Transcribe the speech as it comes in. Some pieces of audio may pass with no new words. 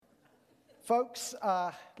Folks,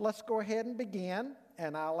 let's go ahead and begin,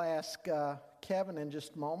 and I'll ask Kevin in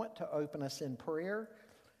just a moment to open us in prayer.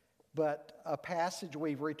 But a passage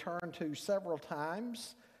we've returned to several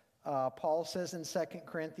times, Paul says in 2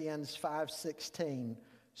 Corinthians 5:16,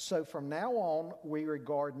 "So from now on we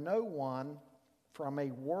regard no one from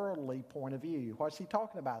a worldly point of view." What's he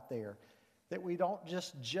talking about there? That we don't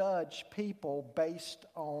just judge people based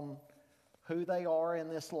on who they are in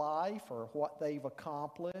this life or what they've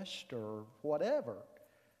accomplished or whatever.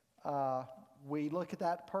 We look at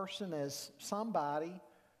that person as somebody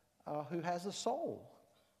who has a soul.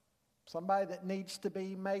 Somebody that needs to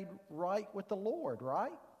be made right with the Lord,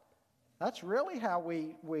 right? That's really how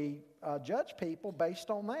we judge people, based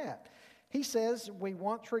on that. He says we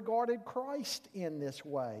once regarded Christ in this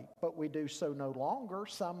way, but we do so no longer.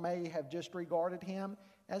 Some may have just regarded him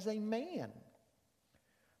as a man.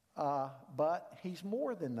 But he's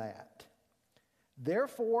more than that.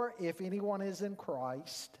 Therefore, if anyone is in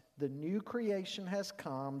Christ, the new creation has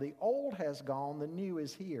come, the old has gone, the new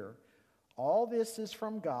is here. All this is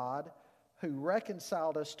from God, who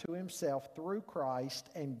reconciled us to himself through Christ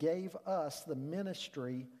and gave us the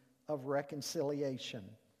ministry of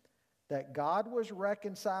reconciliation. That God was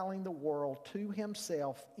reconciling the world to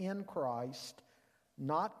himself in Christ,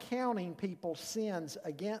 not counting people's sins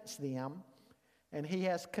against them, and he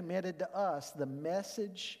has committed to us the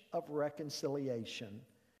message of reconciliation.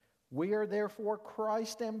 We are therefore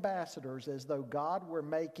Christ's ambassadors, as though God were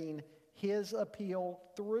making his appeal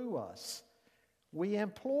through us. We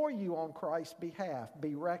implore you on Christ's behalf,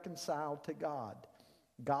 be reconciled to God.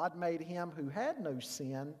 God made him who had no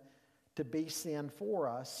sin to be sin for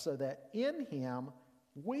us, so that in him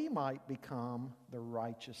we might become the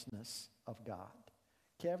righteousness of God.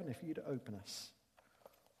 Kevin, if you'd open us.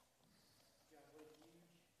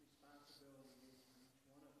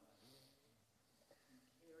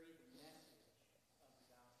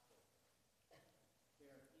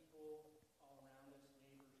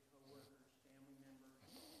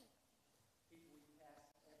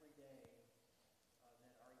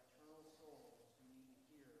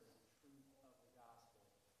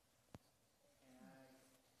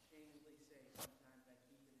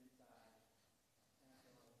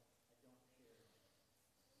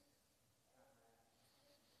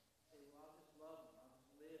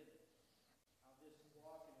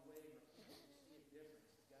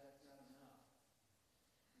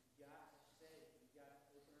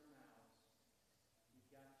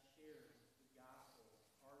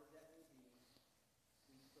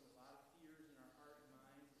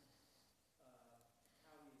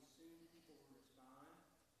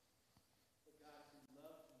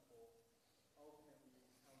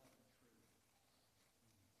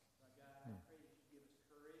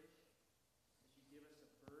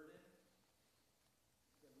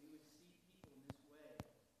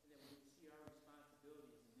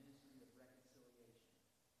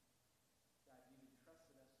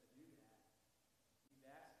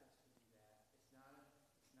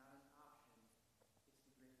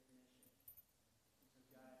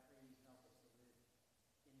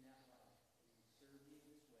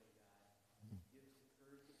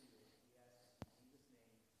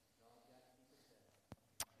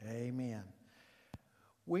 Amen.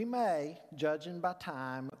 We may, judging by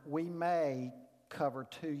time, we may cover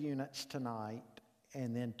 2 units tonight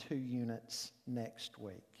and then 2 units next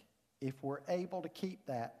week. If we're able to keep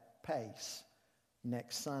that pace,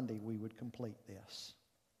 next Sunday we would complete this.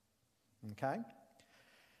 Okay?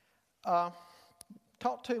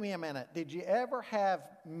 Talk to me a minute. Did you ever have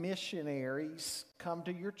missionaries come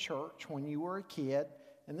to your church when you were a kid?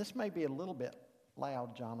 And this may be a little bit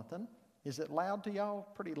loud, Jonathan. Is it loud to y'all?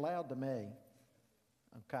 Pretty loud to me.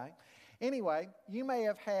 Okay. Anyway, you may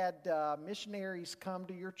have had missionaries come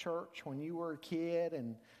to your church when you were a kid,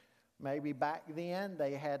 and maybe back then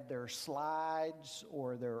they had their slides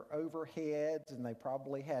or their overheads, and they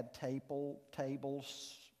probably had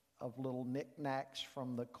tables of little knickknacks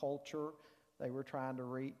from the culture they were trying to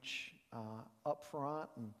reach up front,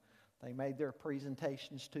 and they made their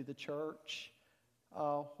presentations to the church.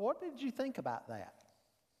 What did you think about that?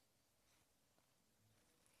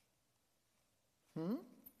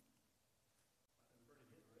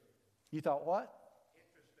 You thought what?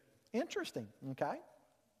 Interesting. Okay.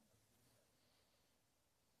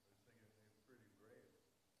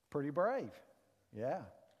 Pretty brave. Yeah.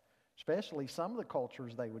 Especially some of the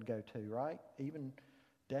cultures they would go to, right? Even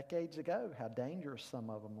decades ago, how dangerous some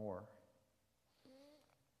of them were.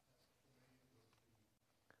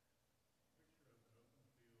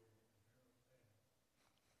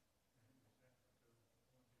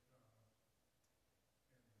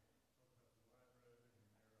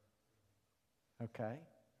 Okay?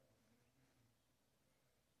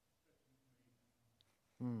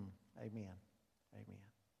 Amen. Amen.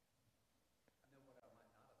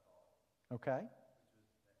 Okay?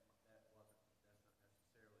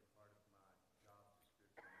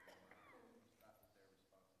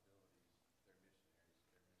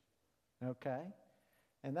 Okay?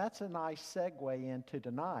 And that's a nice segue into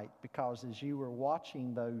tonight, because as you were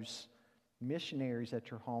watching those missionaries at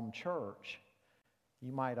your home church,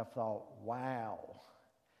 you might have thought, wow,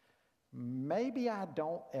 maybe I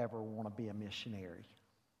don't ever want to be a missionary.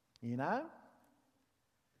 You know?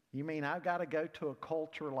 You mean I've got to go to a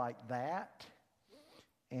culture like that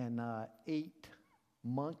and eat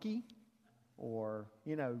monkey or,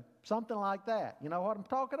 something like that? You know what I'm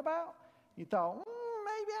talking about? You thought,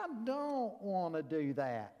 maybe I don't want to do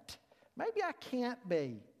that. Maybe I can't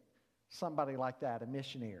be somebody like that, a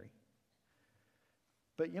missionary.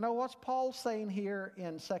 But you know what's Paul saying here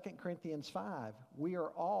in 2 Corinthians 5? We are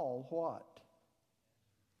all what?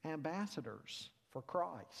 Ambassadors for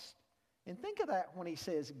Christ. And think of that when he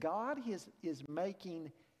says God is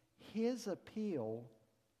making his appeal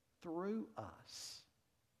through us.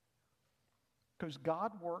 Because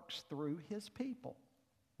God works through his people,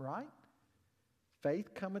 right?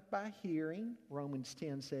 Faith cometh by hearing, Romans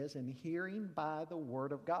 10 says, and hearing by the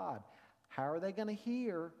word of God. How are they going to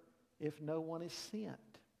hear if no one is sent?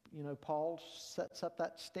 Paul sets up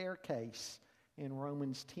that staircase in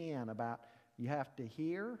Romans 10 about you have to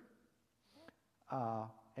hear,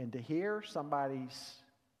 and to hear, somebody's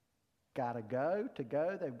got to go. To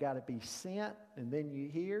go, they've got to be sent. And then you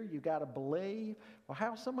hear, you got to believe. Well,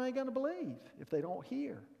 how's somebody going to believe if they don't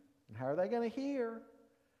hear? And how are they going to hear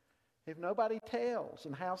if nobody tells?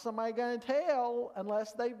 And how's somebody going to tell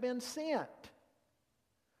unless they've been sent?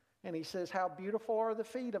 And he says, how beautiful are the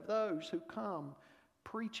feet of those who come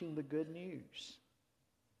preaching the good news.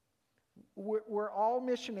 We're all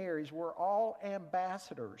missionaries. We're all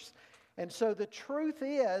ambassadors. And so the truth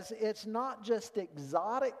is, it's not just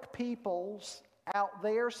exotic peoples out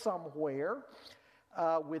there somewhere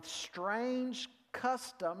with strange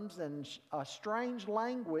customs and a strange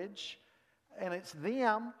language, and it's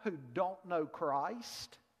them who don't know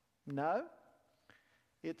Christ. No.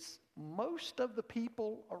 It's most of the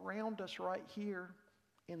people around us right here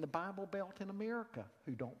in the Bible Belt in America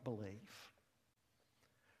who don't believe.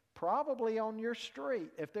 Probably on your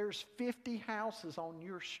street, if there's 50 houses on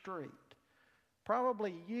your street,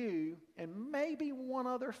 probably you and maybe one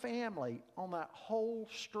other family on that whole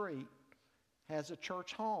street has a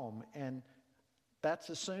church home. And that's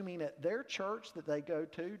assuming at their church that they go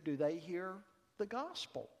to, do they hear the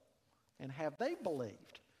gospel? And have they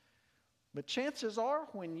believed? But chances are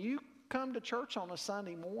when you come to church on a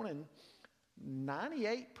Sunday morning,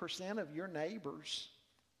 98% of your neighbors,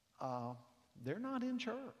 they're not in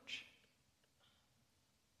church.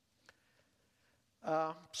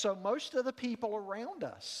 So most of the people around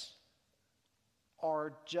us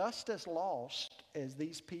are just as lost as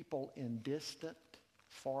these people in distant,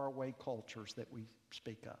 faraway cultures that we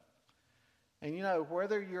speak of. And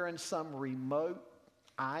whether you're in some remote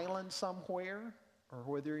island somewhere or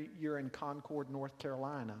whether you're in Concord, North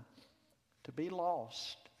Carolina, to be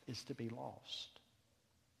lost is to be lost.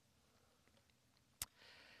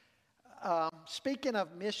 Speaking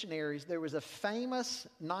of missionaries, there was a famous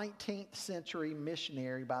 19th century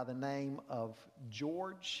missionary by the name of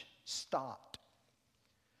George Stott.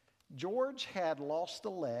 George had lost a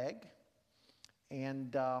leg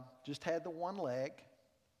and just had the one leg,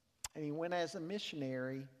 and he went as a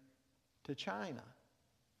missionary to China.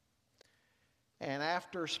 And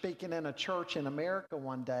after speaking in a church in America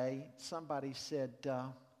one day, somebody said,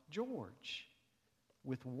 George,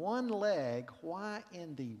 with one leg, why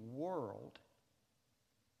in the world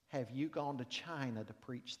have you gone to China to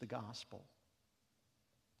preach the gospel?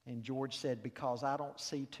 And George said, because I don't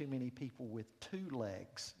see too many people with two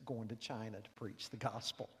legs going to China to preach the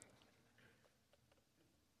gospel.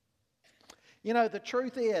 The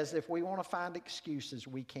truth is, if we want to find excuses,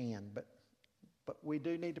 we can, but we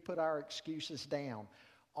do need to put our excuses down.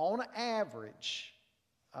 On average,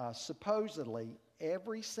 supposedly,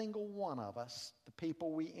 every single one of us, the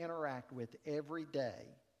people we interact with every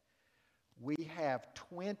day, we have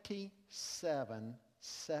 27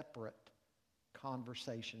 separate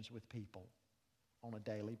conversations with people on a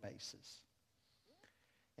daily basis.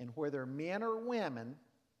 And whether men or women,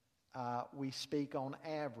 we speak on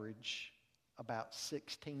average about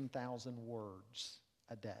 16,000 words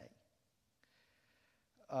a day.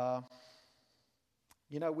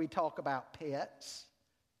 We talk about pets.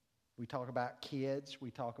 We talk about kids.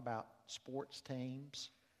 We talk about sports teams.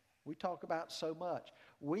 We talk about so much.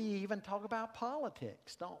 We even talk about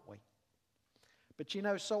politics, don't we? But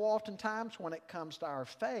so oftentimes when it comes to our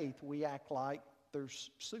faith, we act like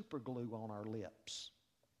there's super glue on our lips.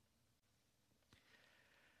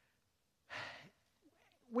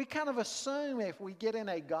 We kind of assume if we get in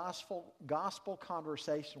a gospel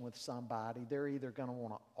conversation with somebody, they're either going to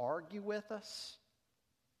want to argue with us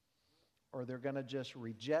or they're going to just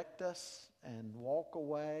reject us and walk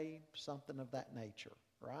away, something of that nature,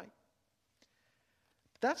 right?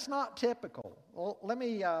 That's not typical. Well, let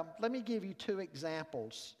me give you two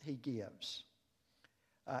examples he gives.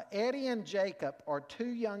 Eddie and Jacob are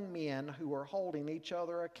two young men who are holding each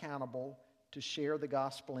other accountable to share the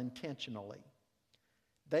gospel intentionally.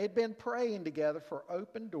 They'd been praying together for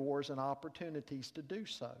open doors and opportunities to do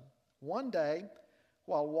so. One day,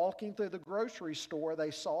 while walking through the grocery store,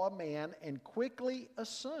 they saw a man and quickly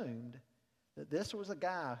assumed that this was a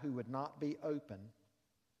guy who would not be open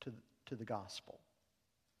to the gospel.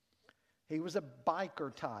 He was a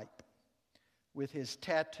biker type with his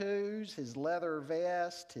tattoos, his leather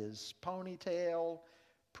vest, his ponytail,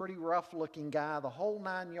 pretty rough-looking guy, the whole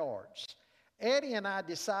 9 yards. Eddie and I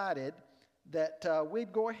decided that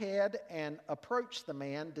we'd go ahead and approach the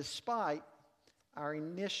man despite our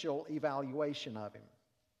initial evaluation of him.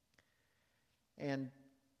 And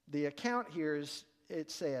the account here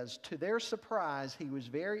it says, to their surprise, he was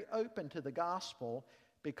very open to the gospel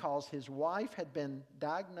because his wife had been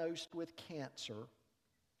diagnosed with cancer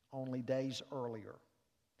only days earlier.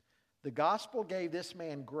 The gospel gave this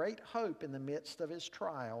man great hope in the midst of his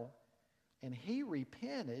trial, and he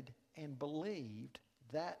repented and believed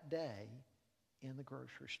that day in the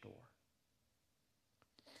grocery store.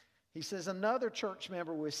 He says another church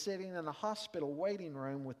member was sitting in a hospital waiting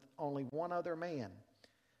room with only one other man.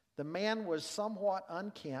 The man was somewhat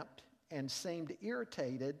unkempt and seemed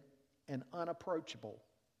irritated and unapproachable.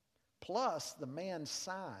 Plus, the man's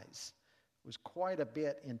size was quite a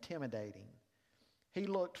bit intimidating. He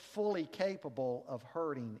looked fully capable of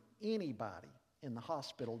hurting anybody in the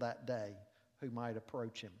hospital that day who might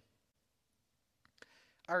approach him.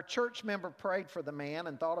 Our church member prayed for the man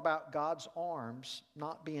and thought about God's arms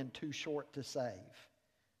not being too short to save.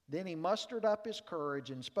 Then he mustered up his courage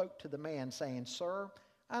and spoke to the man, saying, "Sir,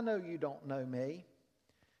 I know you don't know me,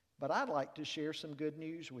 but I'd like to share some good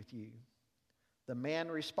news with you." The man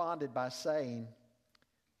responded by saying,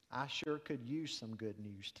 "I sure could use some good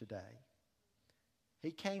news today."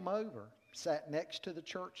 He came over, sat next to the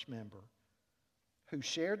church member, who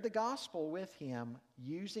shared the gospel with him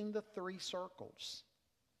using the 3 circles.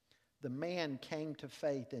 The man came to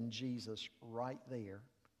faith in Jesus right there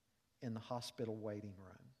in the hospital waiting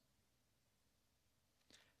room.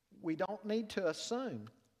 We don't need to assume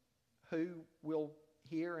who will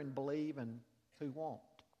hear and believe and who won't.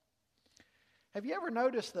 Have you ever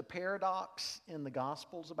noticed the paradox in the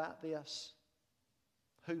Gospels about this?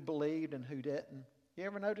 Who believed and who didn't? You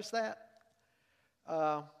ever notice that?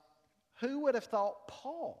 Who would have thought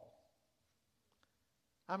Paul?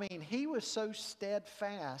 I mean, he was so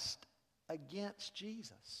steadfast against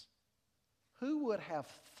Jesus. Who would have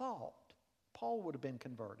thought Paul would have been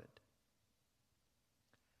converted?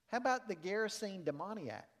 How about the Gerasene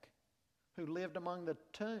demoniac who lived among the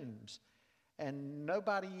tombs and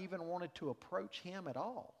nobody even wanted to approach him at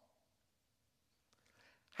all?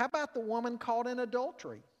 How about the woman caught in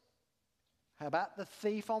adultery? How about the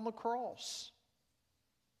thief on the cross?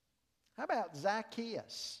 How about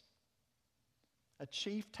Zacchaeus, a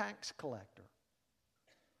chief tax collector?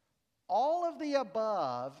 All of the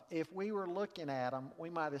above, if we were looking at them, we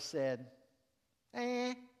might have said,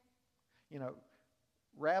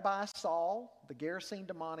 Rabbi Saul, the Gerasene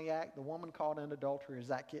demoniac, the woman caught in adultery,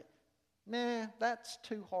 Zacchaeus. Nah, that's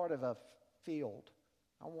too hard of a field.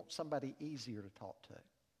 I want somebody easier to talk to.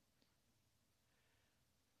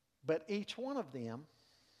 But each one of them,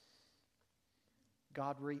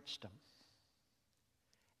 God reached them.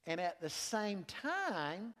 And at the same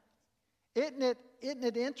time, isn't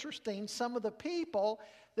it interesting, some of the people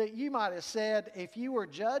that you might have said, if you were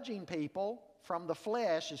judging people from the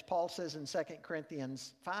flesh, as Paul says in 2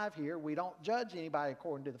 Corinthians 5 here, we don't judge anybody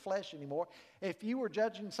according to the flesh anymore. If you were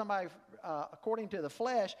judging somebody according to the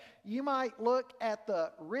flesh, you might look at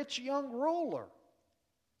the rich young ruler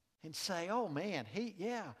and say, oh man, he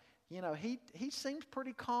seems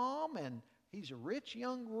pretty calm and he's a rich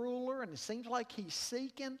young ruler and it seems like he's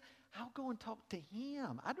seeking. I'll go and talk to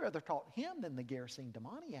him. I'd rather talk to him than the Gerasene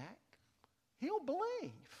demoniac. He'll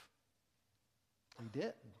believe. He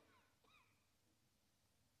didn't.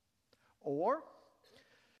 Or,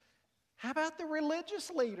 how about the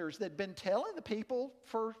religious leaders that had been telling the people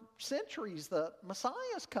for centuries the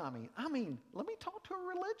Messiah's coming? I mean, let me talk to a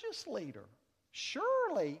religious leader.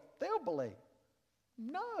 Surely they'll believe.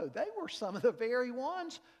 No, they were some of the very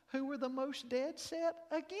ones who were the most dead set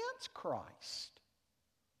against Christ.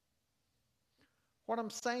 What I'm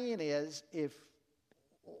saying is, if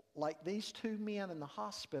like these two men in the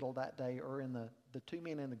hospital that day, or in the two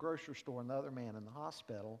men in the grocery store and the other man in the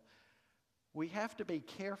hospital, we have to be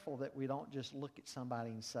careful that we don't just look at somebody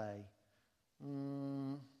and say,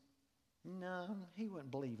 no, he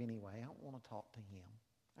wouldn't believe anyway. I don't want to talk to him.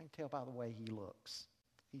 I can tell by the way he looks.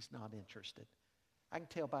 He's not interested. I can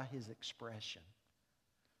tell by his expression.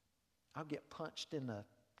 I'll get punched in the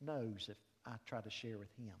nose if I try to share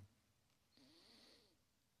with him.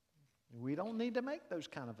 We don't need to make those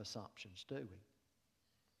kind of assumptions, do we?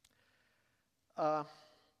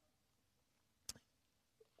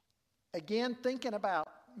 Again, thinking about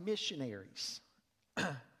missionaries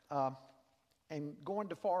and going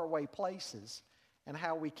to faraway places and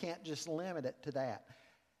how we can't just limit it to that.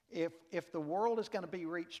 If the world is going to be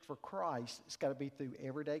reached for Christ, it's got to be through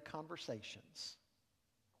everyday conversations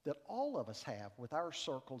that all of us have with our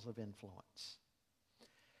circles of influence.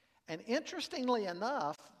 And interestingly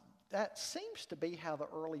enough, that seems to be how the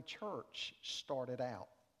early church started out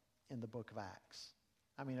in the book of Acts.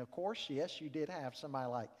 I mean, of course, yes, you did have somebody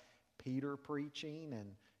like Peter preaching,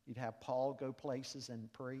 and you'd have Paul go places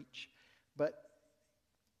and preach. But,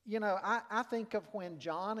 you know, I think of when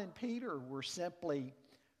John and Peter were simply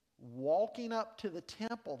walking up to the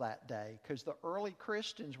temple that day, because the early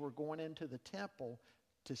Christians were going into the temple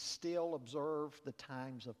to still observe the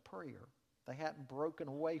times of prayer. They hadn't broken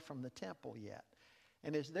away from the temple yet.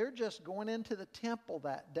 And as they're just going into the temple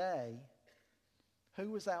that day,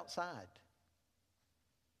 who was outside?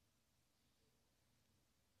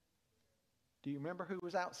 Do you remember who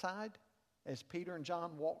was outside as Peter and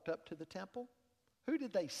John walked up to the temple? Who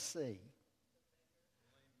did they see?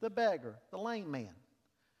 The beggar, the lame man.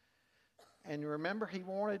 And you remember he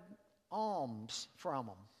wanted alms from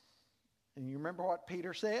them. And you remember what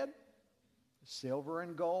Peter said? Silver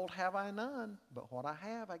and gold have I none, but what I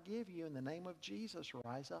have I give you. In the name of Jesus,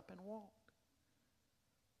 rise up and walk.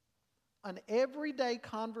 An everyday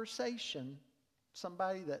conversation,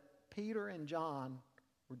 somebody that Peter and John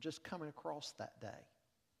were just coming across that day.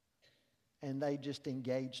 And they just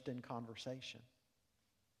engaged in conversation.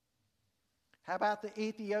 How about the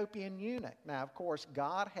Ethiopian eunuch? Now, of course,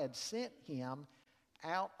 God had sent him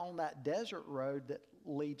out on that desert road that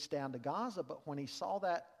leads down to Gaza, but when he saw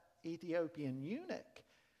that Ethiopian eunuch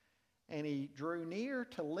and he drew near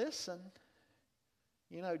to listen,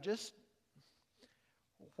 you know, just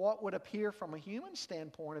what would appear from a human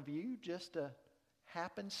standpoint of view, just a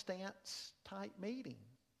happenstance type meeting.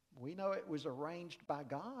 We know it was arranged by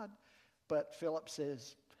God, but Philip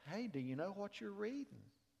says, hey, do you know what you're reading?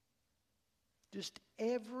 Just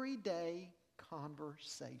everyday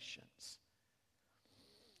conversations.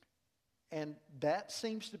 And that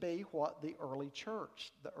seems to be what the early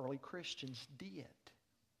church, the early Christians did.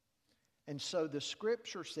 And so the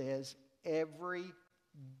scripture says every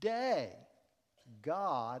day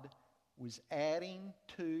God was adding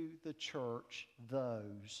to the church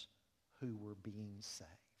those who were being saved.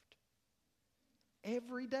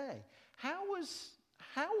 Every day. How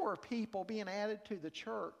were people being added to the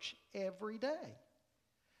church every day?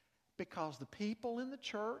 Because the people in the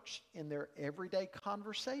church, in their everyday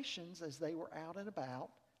conversations as they were out and about,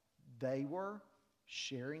 they were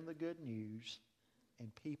sharing the good news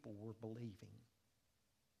and people were believing.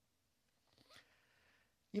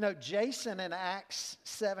 You know, Jason in Acts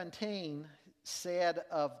 17 said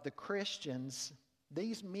of the Christians,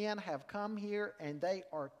 these men have come here and they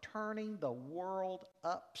are turning the world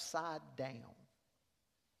upside down.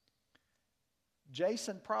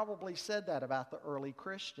 Jason probably said that about the early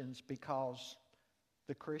Christians because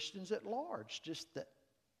the Christians at large, just the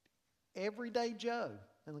everyday Joe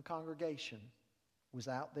in the congregation, was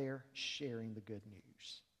out there sharing the good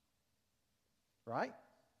news. Right?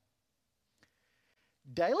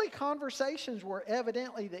 Daily conversations were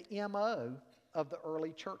evidently the MO of the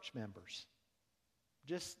early church members.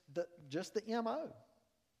 Just the MO.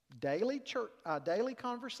 Daily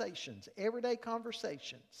conversations, everyday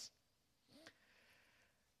conversations.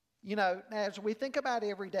 You know, as we think about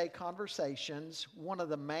everyday conversations, one of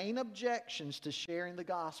the main objections to sharing the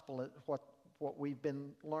gospel, what we've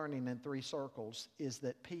been learning in Three Circles, is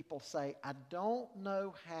that people say, I don't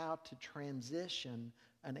know how to transition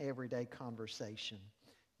an everyday conversation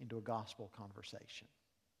into a gospel conversation.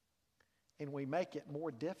 And we make it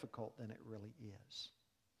more difficult than it really is.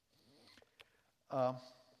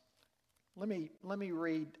 Let me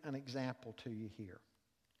read an example to you here.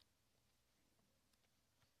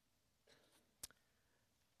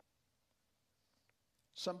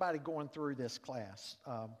 Somebody going through this class,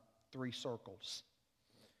 Three Circles.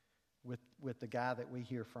 with the guy that we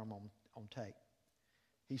hear from on tape.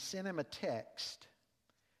 He sent him a text.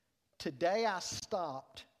 Today I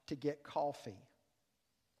stopped to get coffee.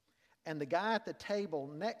 And the guy at the table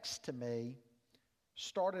next to me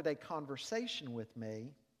started a conversation with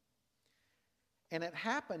me. And it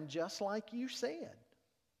happened just like you said.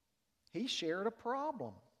 He shared a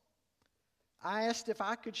problem. I asked if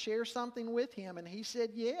I could share something with him, and he said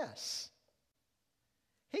yes.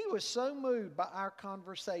 He was so moved by our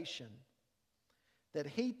conversation that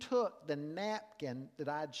he took the napkin that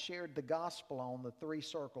I'd shared the gospel on, the 3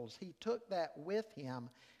 circles. He took that with him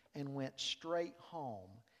and went straight home.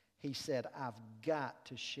 He said, I've got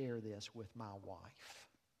to share this with my wife.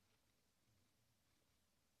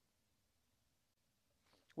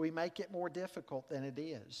 We make it more difficult than it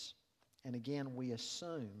is. And again, we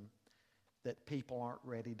assume that people aren't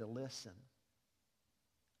ready to listen.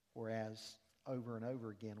 Whereas over and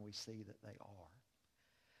over again, we see that they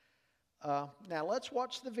are. Now let's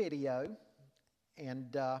watch the video.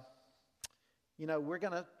 And,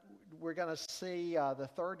 we're gonna see the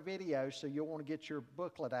 3rd video, so you'll want to get your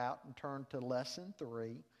booklet out and turn to lesson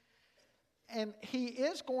 3. And he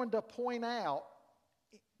is going to point out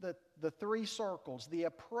the 3 circles, the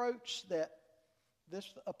approach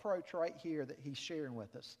this approach right here that he's sharing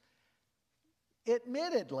with us.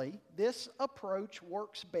 Admittedly, this approach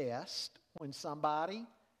works best when somebody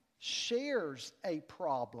shares a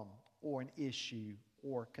problem or an issue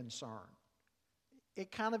or concern.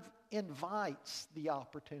 It kind of invites the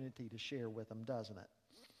opportunity to share with them, doesn't it?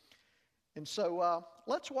 And so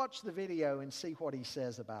let's watch the video and see what he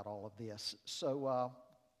says about all of this. So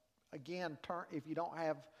again, if you don't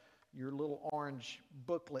have your little orange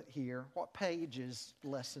booklet here, what page is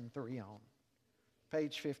lesson 3 on?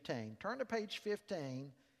 Page 15. Turn to page 15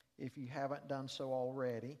 if you haven't done so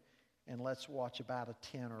already, and let's watch about a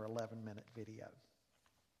 10 or 11-minute video.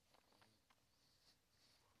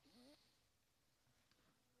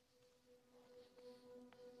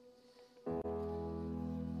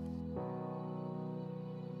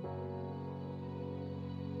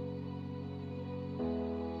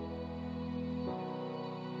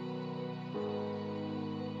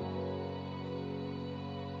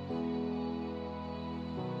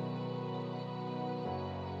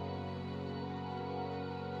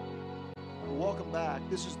 Welcome back.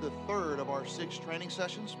 This is the 3rd of our 6 training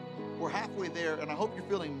sessions. We're halfway there, and I hope you're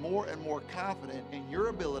feeling more and more confident in your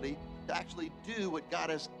ability to actually do what God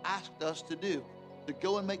has asked us to do, to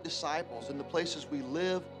go and make disciples in the places we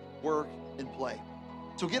live, work, and play.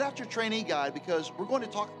 So get out your trainee guide, because we're going to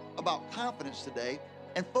talk about confidence today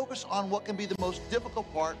and focus on what can be the most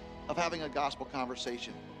difficult part of having a gospel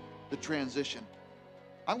conversation, the transition.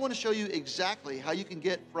 I'm going to show you exactly how you can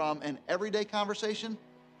get from an everyday conversation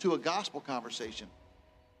to a gospel conversation.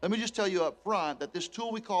 Let me just tell you up front that this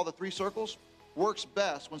tool we call the 3 circles works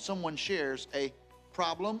best when someone shares a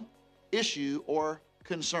problem, issue, or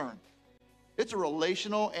concern. It's a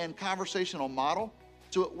relational and conversational model,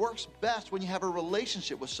 so it works best when you have a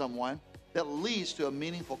relationship with someone that leads to a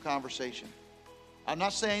meaningful conversation. I'm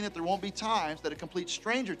not saying that there won't be times that a complete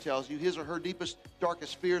stranger tells you his or her deepest,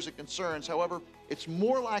 darkest fears and concerns. However, it's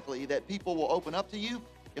more likely that people will open up to you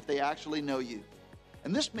if they actually know you.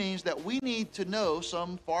 And this means that we need to know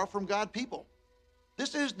some far from God people.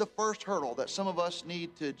 This is the first hurdle that some of us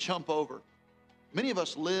need to jump over. Many of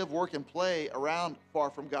us live, work, and play around far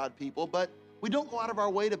from God people, but we don't go out of our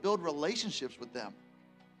way to build relationships with them.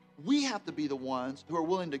 We have to be the ones who are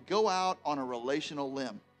willing to go out on a relational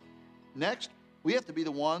limb. Next, we have to be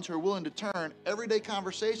the ones who are willing to turn everyday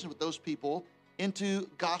conversations with those people into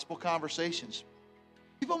gospel conversations.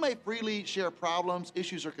 People may freely share problems,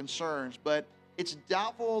 issues, or concerns, but it's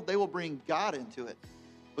doubtful they will bring God into it.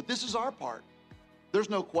 But this is our part. There's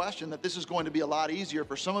no question that this is going to be a lot easier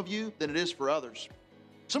for some of you than it is for others.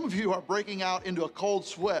 Some of you are breaking out into a cold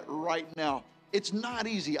sweat right now. It's not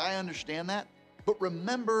easy, I understand that. But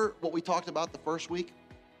remember what we talked about the first week?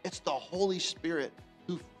 It's the Holy Spirit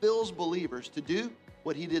who fills believers to do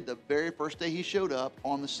what he did the very first day he showed up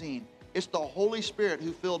on the scene. It's the Holy Spirit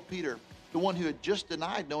who filled Peter, the one who had just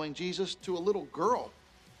denied knowing Jesus to a little girl.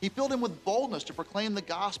 He filled him with boldness to proclaim the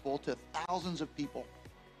gospel to thousands of people.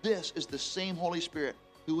 This is the same Holy Spirit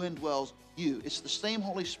who indwells you. It's the same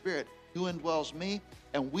Holy Spirit who indwells me,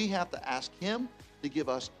 and we have to ask him to give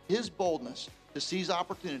us his boldness to seize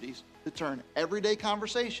opportunities to turn everyday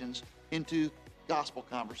conversations into gospel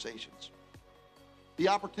conversations. The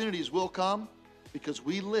opportunities will come because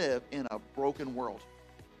we live in a broken world.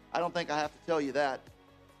 I don't think I have to tell you that.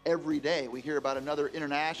 Every day we hear about another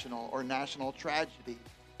international or national tragedy.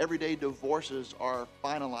 Every day divorces are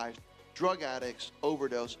finalized. Drug addicts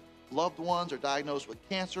overdose. Loved ones are diagnosed with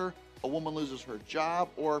cancer a woman loses her job,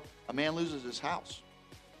 or a man loses his house.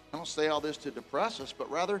 I don't say all this to depress us, but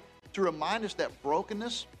rather to remind us that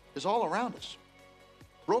brokenness is all around us.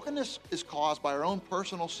 Brokenness is caused by our own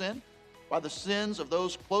personal sin, by the sins of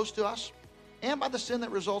those close to us, and by the sin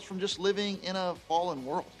that results from just living in a fallen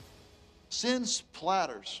world. Sin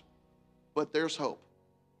splatters, but there's hope.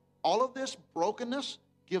 All of this brokenness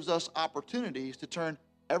gives us opportunities to turn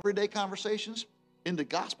everyday conversations into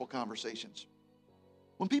gospel conversations.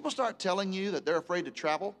 When people start telling you that they're afraid to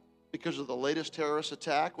travel because of the latest terrorist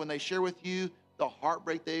attack, when they share with you the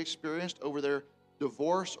heartbreak they experienced over their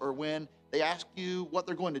divorce, or when they ask you what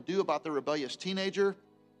they're going to do about their rebellious teenager,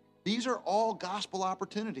 these are all gospel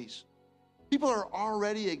opportunities. People are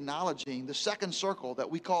already acknowledging the second circle that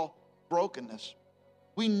we call brokenness.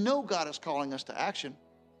 We know God is calling us to action.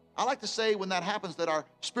 I like to say when that happens that our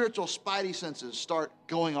spiritual spidey senses start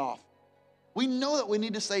going off. We know that we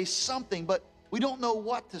need to say something, but we don't know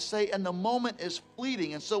what to say, and the moment is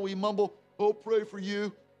fleeting, and so we mumble, "Oh, pray for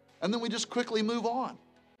you," and then we just quickly move on.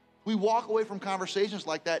 We walk away from conversations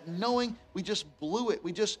like that knowing we just blew it.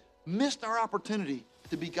 We just missed our opportunity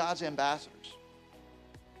to be God's ambassadors.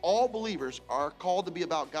 All believers are called to be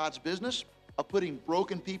about God's business of putting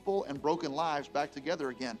broken people and broken lives back together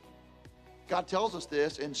again. God tells us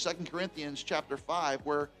this in 2 Corinthians chapter 5,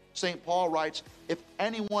 where St. Paul writes, "If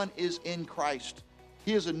anyone is in Christ,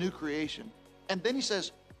 he is a new creation." And then he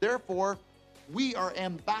says, "Therefore, we are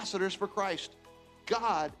ambassadors for Christ,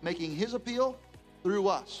 God making his appeal through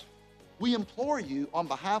us. We implore you on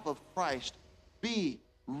behalf of Christ, be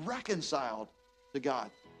reconciled to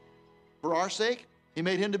God. For our sake, he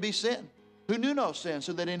made him to be sin, who knew no sin,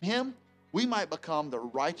 so that in him we might become the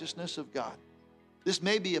righteousness of God." This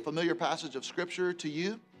may be a familiar passage of Scripture to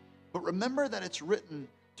you, but remember that it's written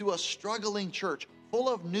to a struggling church full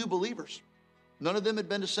of new believers. None of them had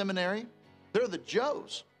been to seminary. They're the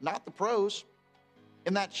Joes, not the pros.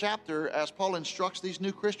 In that chapter, as Paul instructs these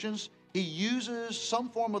new Christians, he uses some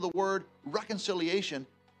form of the word reconciliation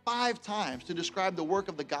 5 times to describe the work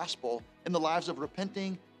of the gospel in the lives of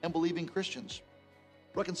repenting and believing Christians.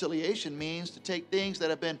 Reconciliation means to take things that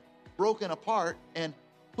have been broken apart and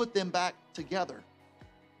put them back together.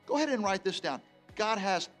 Go ahead and write this down. God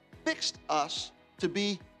has fixed us to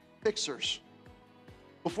be fixers.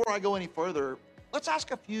 Before I go any further, let's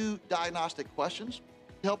ask a few diagnostic questions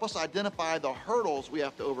to help us identify the hurdles we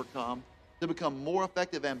have to overcome to become more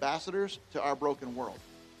effective ambassadors to our broken world.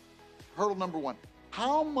 Hurdle number 1,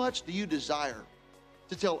 how much do you desire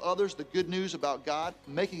to tell others the good news about God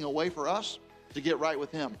making a way for us to get right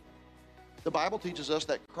with him? The Bible teaches us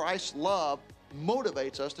that Christ's love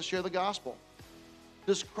motivates us to share the gospel.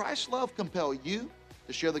 Does Christ's love compel you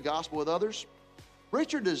to share the gospel with others?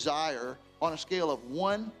 Rate your desire on a scale of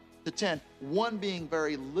 1 to 10, 1 being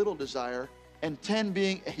very little desire and 10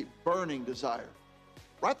 being a burning desire.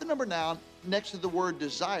 Write the number down next to the word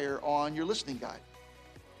desire on your listening guide.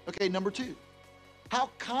 Okay, number 2, how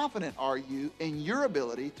confident are you in your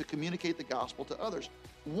ability to communicate the gospel to others?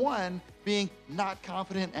 1 being not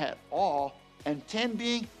confident at all, and 10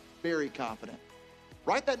 being very confident.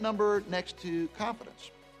 Write that number next to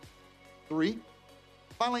confidence. 3,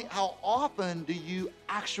 finally, how often do you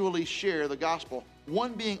actually share the gospel?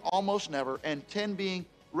 1 being almost never, and 10 being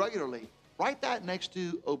regularly. Write that next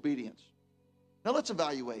to obedience. Now let's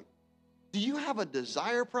evaluate. Do you have a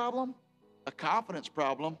desire problem, a confidence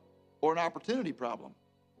problem, or an opportunity problem?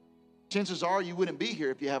 Chances are you wouldn't be here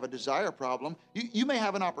if you have a desire problem. You may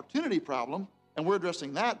have an opportunity problem, and we're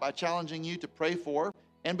addressing that by challenging you to pray for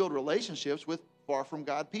and build relationships with far from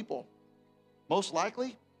God people. Most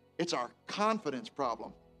likely, it's our confidence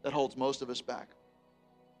problem that holds most of us back.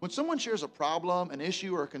 When someone shares a problem, an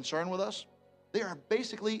issue, or a concern with us, they are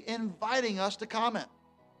basically inviting us to comment.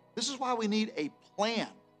 This is why we need a plan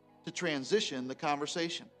to transition the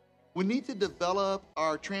conversation. We need to develop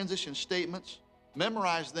our transition statements,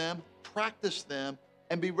 memorize them, practice them,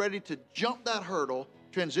 and be ready to jump that hurdle,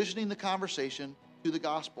 transitioning the conversation to the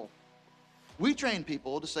gospel. We train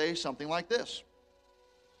people to say something like this: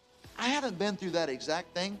 "I haven't been through that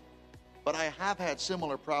exact thing, but I have had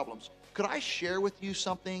similar problems. Could I share with you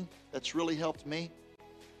something that's really helped me?"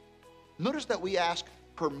 Notice that we ask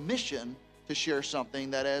permission to share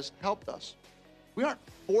something that has helped us. We aren't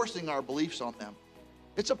forcing our beliefs on them.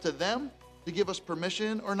 It's up to them to give us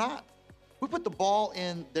permission or not. We put the ball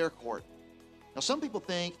in their court. Now, some people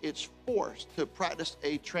think it's forced to practice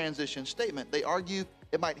a transition statement. They argue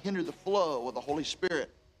it might hinder the flow of the Holy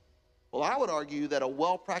Spirit. Well, I would argue that a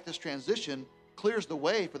well-practiced transition clears the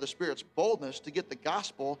way for the Spirit's boldness to get the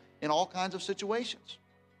gospel in all kinds of situations.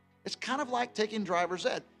 It's kind of like taking driver's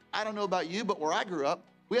ed. I don't know about you, but where I grew up,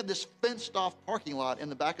 We had this fenced-off parking lot in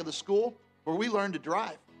the back of the school where we learned to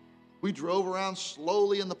drive. We drove around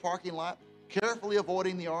slowly in the parking lot, carefully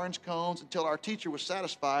avoiding the orange cones until our teacher was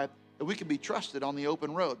satisfied that we could be trusted on the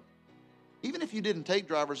open road. Even if you didn't take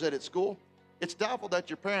driver's ed at school, it's doubtful that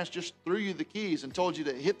your parents just threw you the keys and told you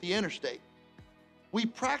to hit the interstate. We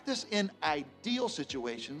practice in ideal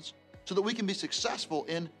situations so that we can be successful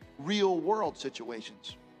in real-world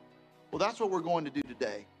situations. Well, that's what we're going to do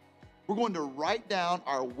today. We're going to write down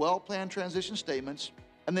our well-planned transition statements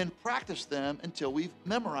and then practice them until we've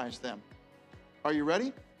memorized them. Are you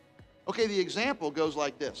ready? Okay, the example goes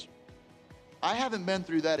like this. I haven't been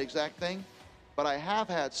through that exact thing, but I have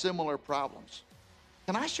had similar problems.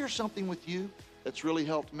 Can I share something with you that's really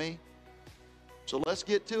helped me? So let's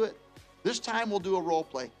get to it. This time we'll do a role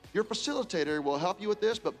play. Your facilitator will help you with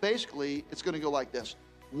this, but basically it's going to go like this.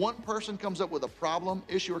 One person comes up with a problem,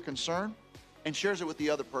 issue, or concern and shares it with the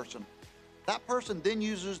other person. That person then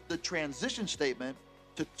uses the transition statement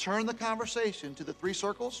to turn the conversation to the three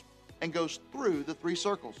circles and goes through the three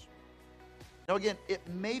circles. Now again, it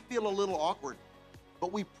may feel a little awkward,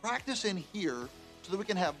 but we practice in here so that we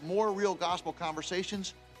can have more real gospel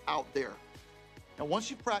conversations out there. Now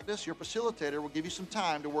once you practice, your facilitator will give you some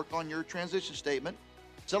time to work on your transition statement,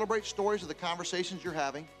 celebrate stories of the conversations you're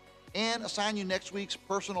having, and assign you next week's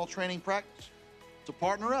personal training practice. So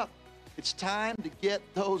partner up. It's time to get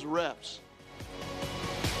those reps.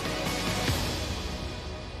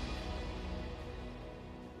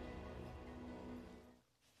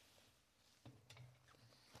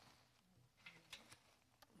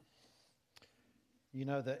 You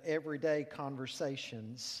know, the everyday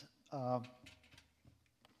conversations, what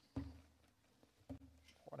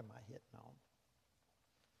am I hitting on?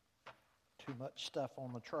 Too much stuff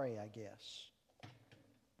on the tray, I guess.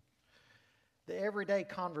 The everyday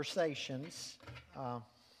conversations, I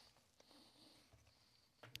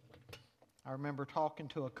remember talking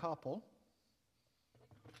to a couple.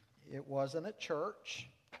 It wasn't at church.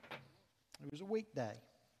 It was a weekday.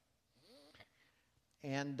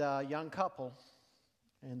 And a young couple,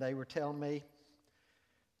 and they were telling me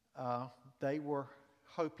they were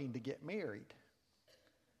hoping to get married.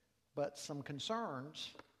 But some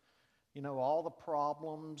concerns, you know, all the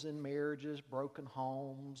problems in marriages, broken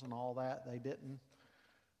homes and all that, they didn't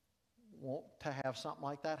want to have something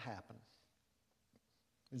like that happen.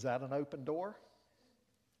 Is that an open door?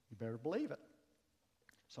 You better believe it.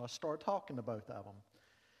 So I started talking to both of them.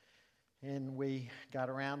 And we got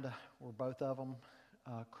around to were both of them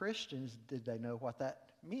Christians. Did they know what that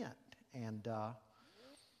meant? And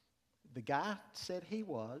the guy said he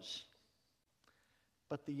was,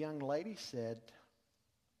 but the young lady said,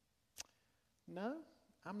 no,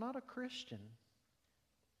 I'm not a Christian,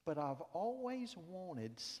 but I've always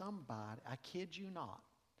wanted somebody, I kid you not,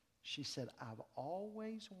 she said, I've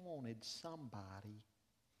always wanted somebody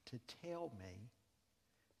to tell me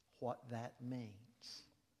what that means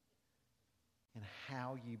and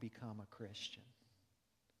how you become a Christian.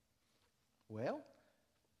 Well,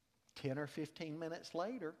 10 or 15 minutes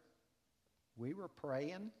later, we were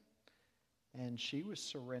praying, and she was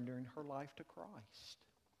surrendering her life to Christ.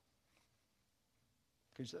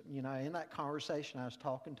 Because, you know, in that conversation, I was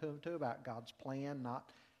talking to them, too, about God's plan.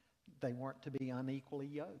 They weren't to be unequally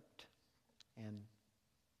yoked. And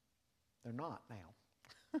they're not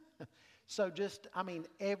now. So just,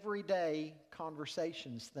 everyday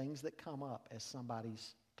conversations, things that come up as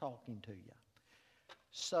somebody's talking to you.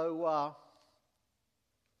 So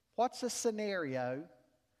what's a scenario?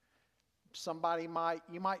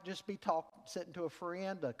 You might just be sitting to a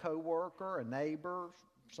friend, a coworker, a neighbor,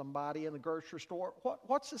 somebody in the grocery store.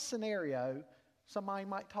 What's a scenario somebody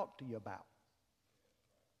might talk to you about?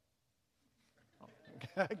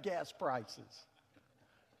 Gas prices.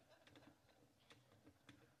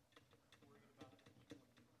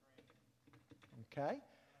 Okay,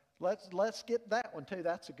 let's get that one too.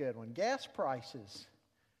 That's a good one. Gas prices.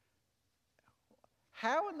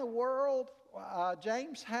 How in the world,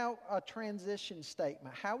 James, how a transition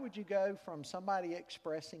statement, how would you go from somebody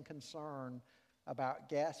expressing concern about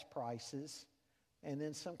gas prices and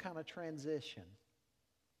then some kind of transition?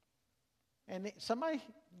 And somebody,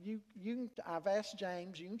 I've asked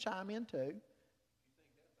James, you can chime in too.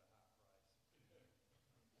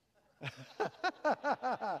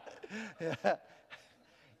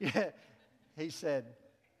 Yeah. He said,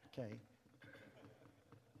 okay.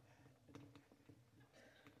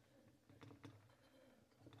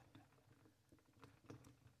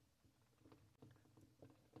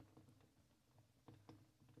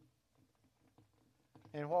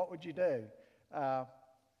 And what would you do?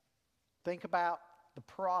 Think about the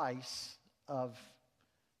price of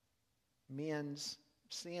men's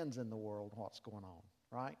sins in the world, what's going on,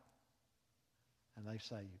 right? And they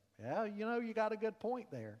say, yeah, you got a good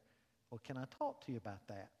point there. Well, can I talk to you about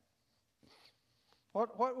that?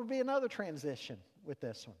 What would be another transition with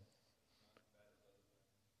this one?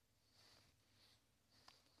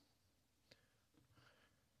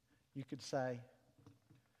 You could say,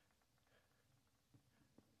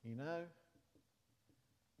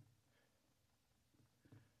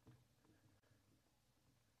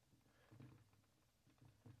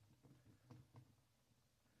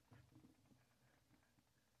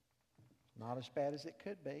 not as bad as it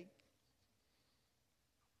could be.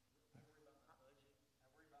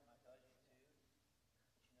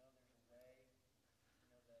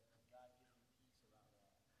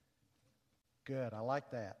 Good, I like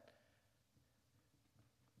that.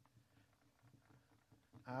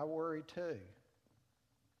 I worry too.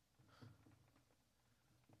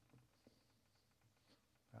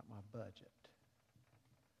 About my budget.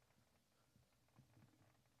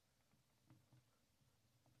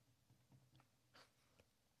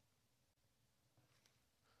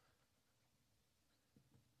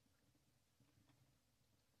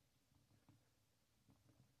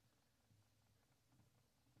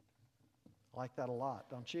 I like that a lot,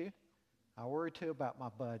 don't you? I worry too about my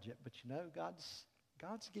budget, but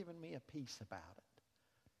God's given me a peace about it.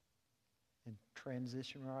 And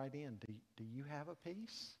transition right in. Do you have a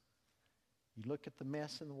peace? You look at the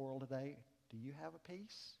mess in the world today, do you have a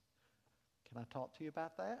peace? Can I talk to you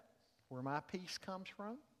about that? Where my peace comes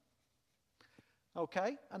from?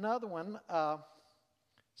 Okay, another one.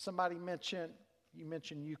 Somebody mentioned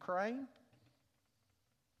Ukraine.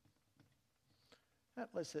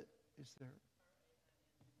 Is there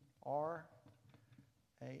R-A-I-N-E?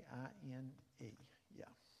 Yeah.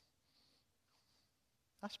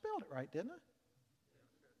 I spelled it right, didn't I?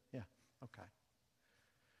 Yeah, okay.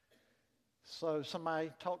 So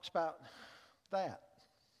somebody talks about that.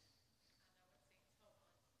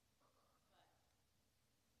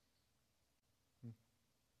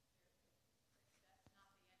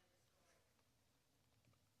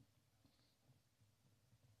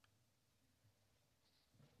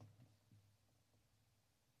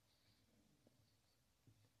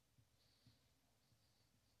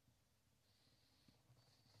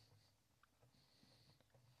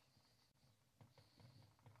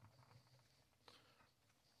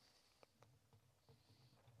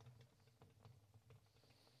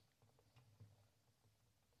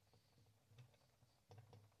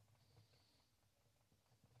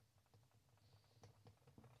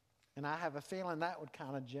 And I have a feeling that would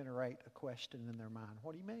kind of generate a question in their mind.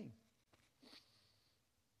 What do you mean?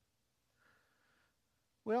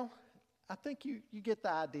 Well, I think you get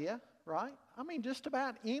the idea, right? I mean, just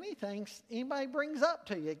about anything anybody brings up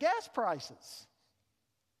to you. Gas prices.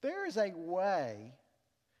 There is a way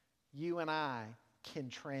you and I can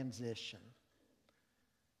transition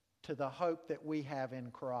to the hope that we have in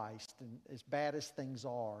Christ. And as bad as things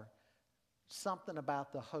are, something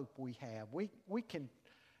about the hope we have. We can.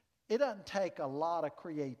 It doesn't take a lot of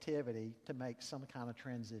creativity to make some kind of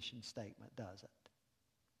transition statement, does it?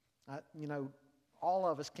 All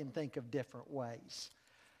of us can think of different ways.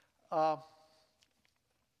 Look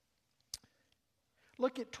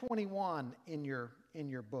at 21 in your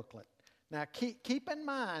booklet. Now, keep in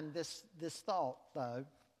mind this thought, though,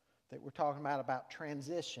 that we're talking about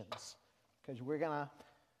transitions, because we're gonna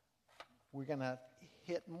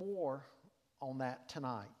hit more on that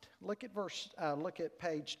tonight. Look at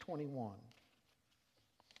page 21.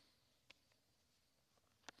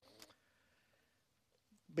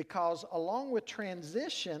 Because along with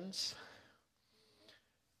transitions,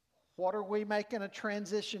 what are we making a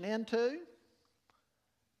transition into?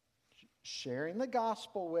 Sharing the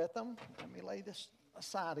gospel with them. Let me lay this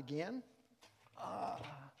aside again.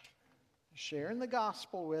 Sharing the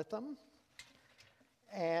gospel with them.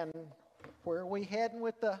 And where are we heading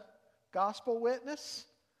with the gospel witness?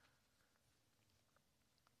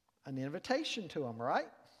 An invitation to them, right?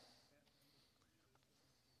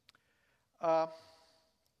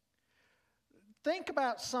 Think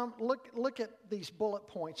about look at these bullet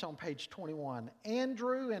points on page 21.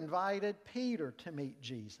 Andrew invited Peter to meet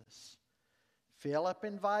Jesus. Philip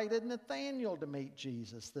invited Nathanael to meet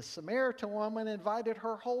Jesus. The Samaritan woman invited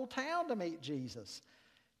her whole town to meet Jesus.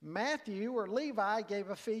 Matthew or Levi gave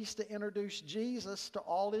a feast to introduce Jesus to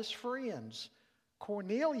all his friends.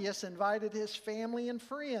 Cornelius invited his family and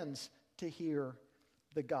friends to hear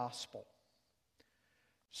the gospel.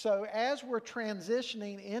 So as we're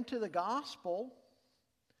transitioning into the gospel,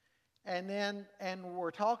 and we're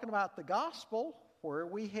talking about the gospel, where are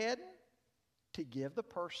we heading? To give the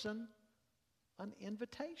person an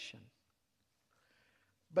invitation.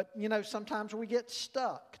 But, sometimes we get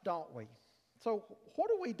stuck, don't we? So what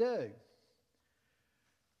do?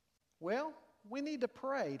 Well, we need to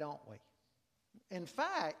pray, don't we? In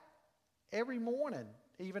fact, every morning,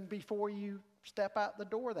 even before you step out the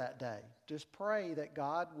door that day, just pray that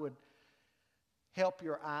God would help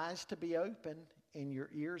your eyes to be open and your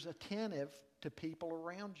ears attentive to people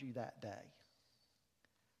around you that day.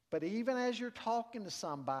 But even as you're talking to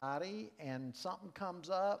somebody and something comes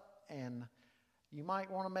up and you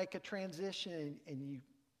might want to make a transition and you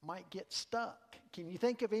might get stuck. Can you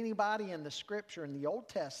think of anybody in the Scripture in the Old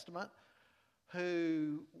Testament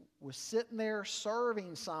who was sitting there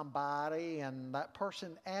serving somebody and that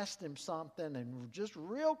person asked him something and just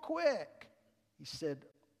real quick he said,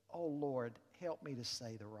 "Oh Lord, help me to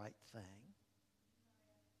say the right thing."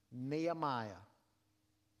 Nehemiah.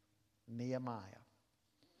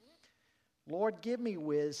 Lord, give me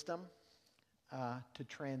wisdom to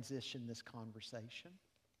transition this conversation.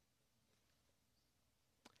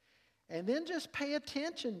 And then just pay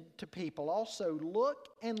attention to people. Also, look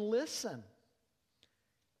and listen.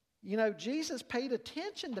 Jesus paid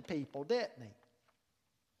attention to people, didn't he?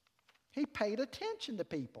 He paid attention to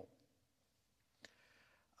people.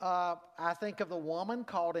 I think of the woman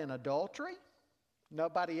caught in adultery.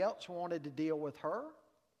 Nobody else wanted to deal with her.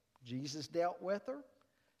 Jesus dealt with her.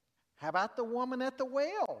 How about the woman at the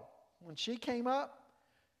well? When she came up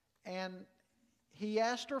and he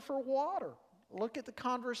asked her for water. Look at the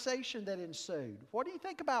conversation that ensued. What do you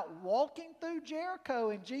think about walking through Jericho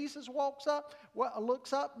and Jesus looks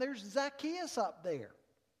up, there's Zacchaeus up there.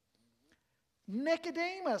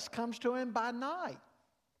 Nicodemus comes to him by night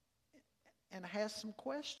and has some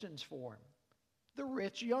questions for him. The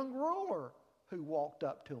rich young ruler who walked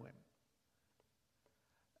up to him.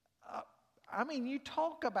 You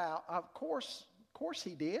talk about, of course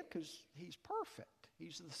he did, because he's perfect.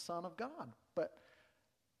 He's the Son of God. But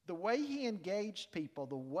the way he engaged people,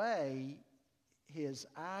 the way his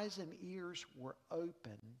eyes and ears were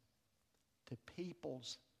open to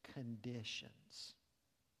people's conditions.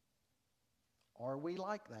 Are we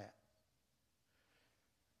like that?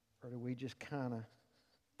 Or do we just kind of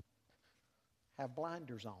have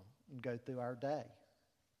blinders on and go through our day?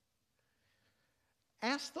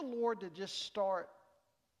 Ask the Lord to just start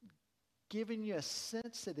giving you a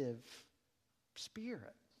sensitive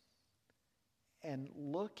spirit and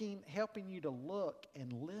helping you to look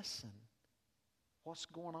and listen what's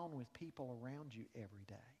going on with people around you every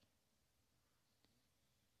day.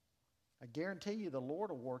 I guarantee you the Lord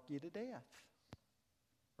will work you to death.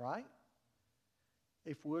 Right?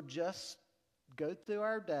 If we'll just go through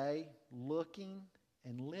our day looking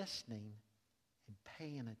and listening and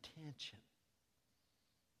paying attention.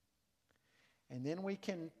 And then we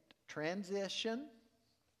can transition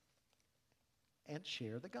and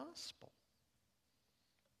share the gospel.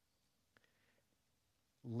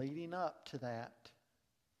 Leading up to that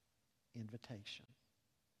invitation.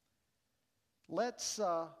 Let's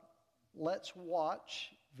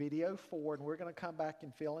watch video 4, and we're going to come back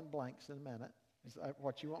and fill in blanks in a minute. Is that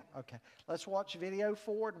what you want? Okay. Let's watch video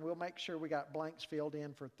 4, and we'll make sure we got blanks filled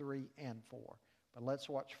in for 3 and 4. But let's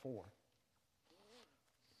watch 4.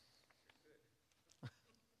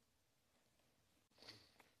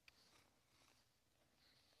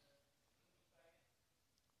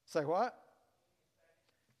 Say what?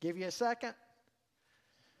 Give you a second?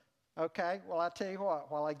 Okay, well, I tell you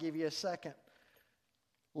what, while I give you a second,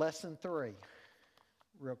 lesson 3,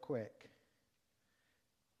 real quick.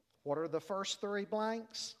 What are the first 3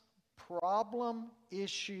 blanks? Problem,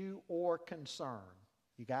 issue, or concern.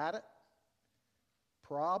 You got it?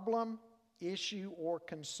 Problem, issue, or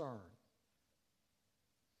concern.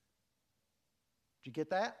 Did you get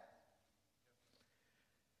that?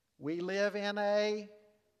 We live in a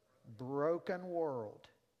broken world.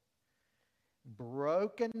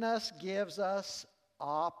 Brokenness gives us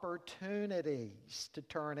opportunities to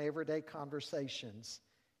turn everyday conversations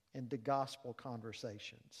into gospel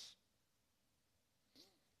conversations.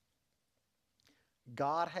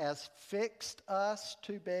 God has fixed us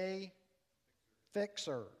to be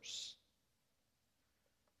fixers.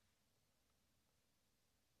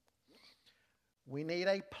 We need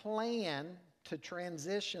a plan to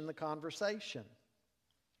transition the conversation.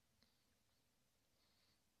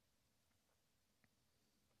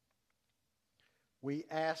 We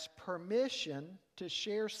ask permission to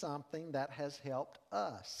share something that has helped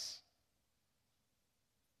us.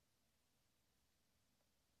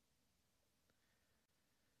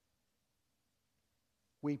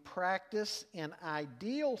 We practice in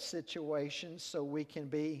ideal situations so we can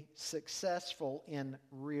be successful in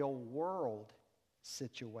real world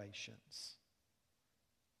situations.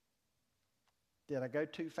 Did I go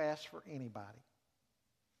too fast for anybody?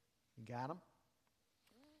 You got them?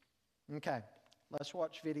 Okay, let's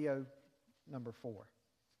watch video number 4.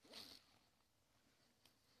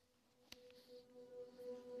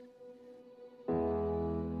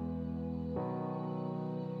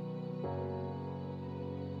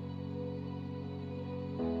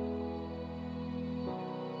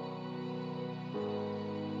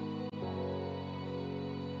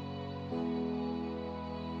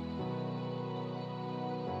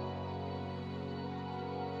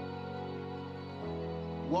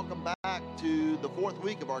 Welcome back to the 4th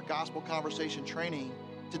week of our Gospel Conversation training.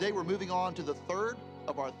 Today we're moving on to the 3rd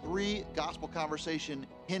of our 3 Gospel Conversation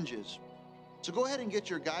hinges. So go ahead and get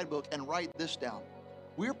your guidebook and write this down.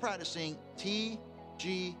 We're practicing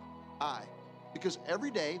TGI because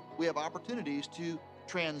every day we have opportunities to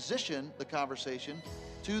transition the conversation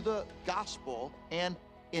to the gospel and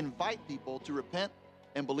invite people to repent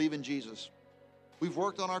and believe in Jesus. We've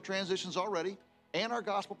worked on our transitions already and our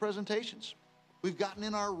gospel presentations. We've gotten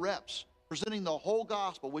in our reps, presenting the whole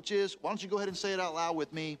gospel, which is, why don't you go ahead and say it out loud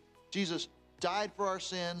with me? Jesus died for our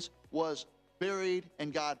sins, was buried,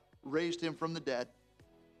 and God raised him from the dead.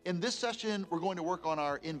 In this session, we're going to work on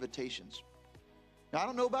our invitations. Now, I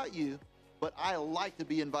don't know about you, but I like to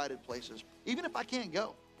be invited places, even if I can't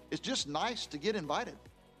go. It's just nice to get invited.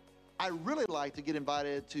 I really like to get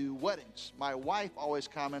invited to weddings. My wife always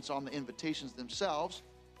comments on the invitations themselves,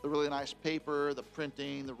 the really nice paper, the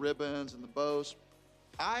printing, the ribbons, and the bows.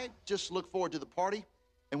 I just look forward to the party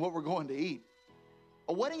and what we're going to eat.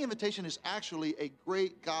 A wedding invitation is actually a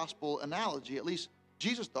great gospel analogy, at least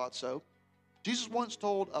Jesus thought so. Jesus once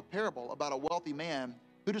told a parable about a wealthy man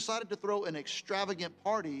who decided to throw an extravagant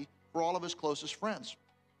party for all of his closest friends.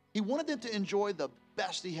 He wanted them to enjoy the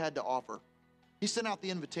best he had to offer. He sent out the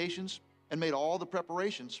invitations and made all the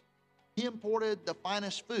preparations. He imported the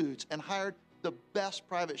finest foods and hired the best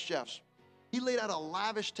private chefs. He laid out a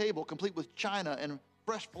lavish table complete with china and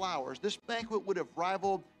fresh flowers. This banquet would have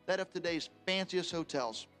rivaled that of today's fanciest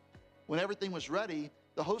hotels. When everything was ready,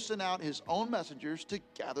 the host sent out his own messengers to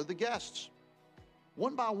gather the guests.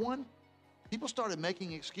 One by one, people started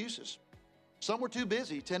making excuses. Some were too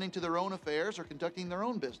busy tending to their own affairs or conducting their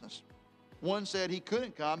own business. One said he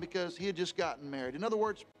couldn't come because he had just gotten married. In other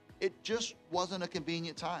words, it just wasn't a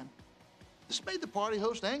convenient time. This made the party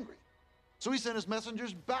host angry. So he sent his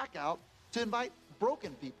messengers back out to invite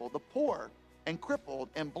broken people, the poor and crippled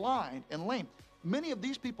and blind and lame. Many of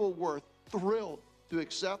these people were thrilled to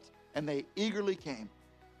accept, and they eagerly came.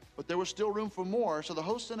 But there was still room for more, so the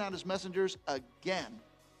host sent out his messengers again,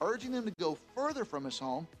 urging them to go further from his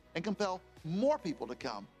home and compel more people to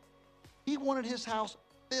come. He wanted his house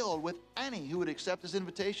filled with any who would accept his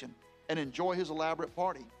invitation and enjoy his elaborate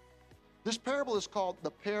party. This parable is called the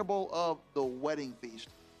parable of the wedding feast.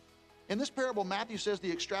 In this parable, Matthew says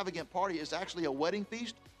the extravagant party is actually a wedding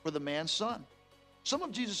feast for the man's son. Some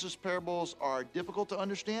of Jesus' parables are difficult to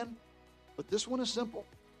understand, but this one is simple.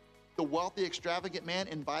 The wealthy, extravagant man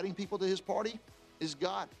inviting people to his party is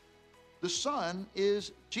God. The son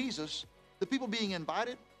is Jesus. The people being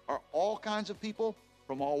invited are all kinds of people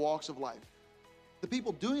from all walks of life. The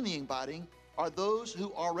people doing the inviting are those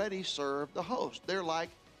who already serve the host. They're like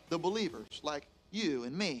the believers, like you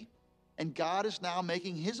and me. And God is now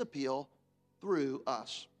making his appeal through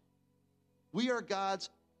us. We are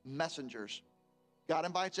God's messengers. God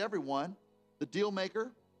invites everyone, the deal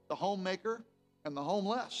maker, the homemaker, and the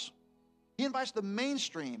homeless. He invites the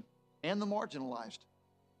mainstream and the marginalized.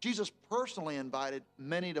 Jesus personally invited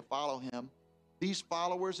many to follow him. These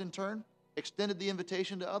followers, in turn, extended the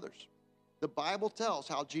invitation to others. The Bible tells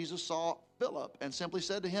how Jesus saw Philip and simply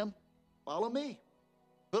said to him, "Follow me."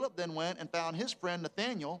 Philip then went and found his friend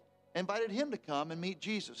Nathanael, invited him to come and meet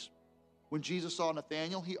Jesus. When Jesus saw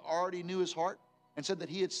Nathanael, he already knew his heart and said that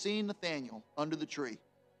he had seen Nathanael under the tree.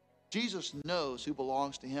 Jesus knows who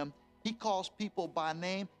belongs to him. He calls people by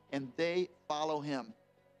name and they follow him.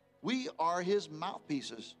 We are his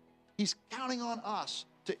mouthpieces. He's counting on us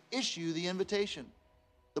to issue the invitation.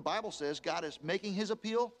 The Bible says God is making his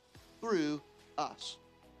appeal through us.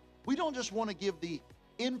 We don't just want to give the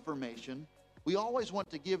information, we always want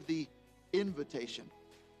to give the invitation.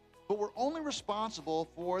 But we're only responsible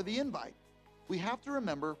for the invite. We have to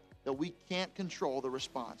remember that we can't control the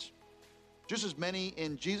response. Just as many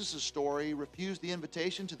in Jesus' story refused the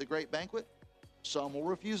invitation to the great banquet, some will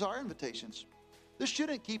refuse our invitations. This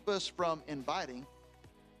shouldn't keep us from inviting.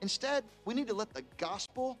 Instead, we need to let the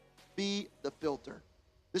gospel be the filter.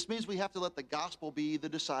 This means we have to let the gospel be the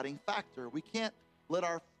deciding factor. We can't let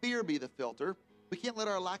our fear be the filter. We can't let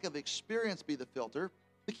our lack of experience be the filter.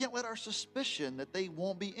 We can't let our suspicion that they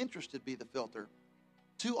won't be interested be the filter.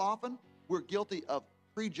 Too often, we're guilty of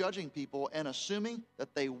prejudging people and assuming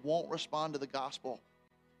that they won't respond to the gospel.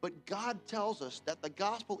 But God tells us that the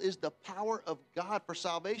gospel is the power of God for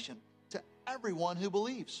salvation to everyone who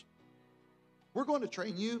believes. We're going to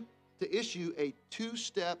train you to issue a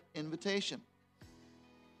two-step invitation.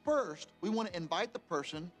 First, we want to invite the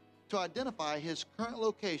person to identify his current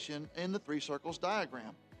location in the three circles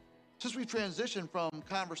diagram. Since we transitioned from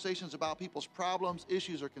conversations about people's problems,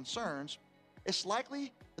 issues, or concerns, it's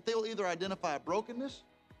likely that they will either identify brokenness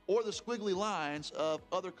or the squiggly lines of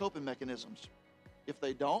other coping mechanisms. If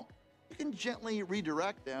they don't, you can gently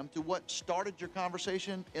redirect them to what started your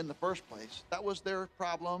conversation in the first place. That was their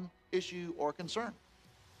problem, issue, or concern.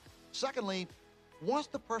 Secondly, once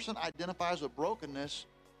the person identifies with brokenness,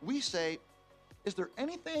 we say, is there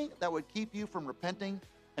anything that would keep you from repenting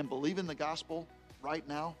and believing the gospel right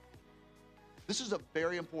now? This is a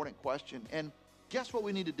very important question, and guess what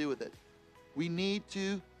we need to do with it? We need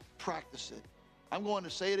to practice it. I'm going to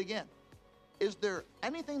say it again. Is there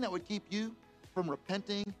anything that would keep you from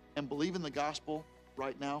repenting and believing the gospel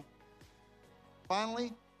right now?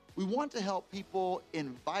 Finally, we want to help people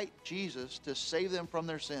invite Jesus to save them from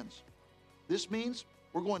their sins. This means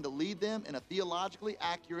we're going to lead them in a theologically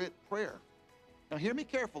accurate prayer. Now, hear me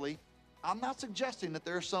carefully. I'm not suggesting that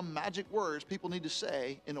there are some magic words people need to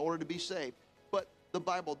say in order to be saved, but the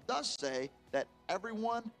Bible does say that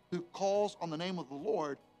everyone who calls on the name of the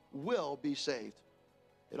Lord will be saved.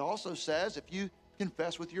 It also says if you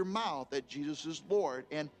confess with your mouth that Jesus is Lord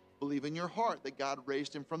and believe in your heart that God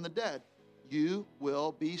raised him from the dead, you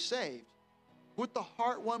will be saved. With the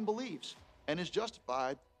heart one believes and is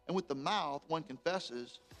justified, and with the mouth one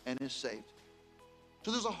confesses and is saved.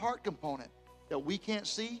 So there's a heart component that we can't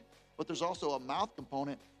see, but there's also a mouth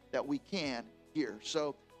component that we can hear.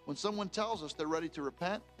 So when someone tells us they're ready to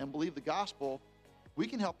repent and believe the gospel, we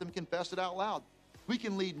can help them confess it out loud. We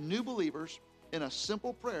can lead new believers in a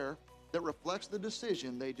simple prayer that reflects the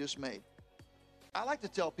decision they just made. I like to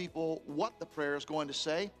tell people what the prayer is going to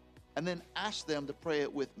say and then ask them to pray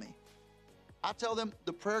it with me. I tell them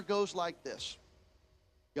the prayer goes like this: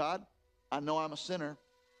 God, I know I'm a sinner.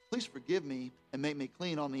 Please forgive me and make me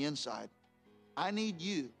clean on the inside. I need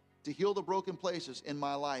you to heal the broken places in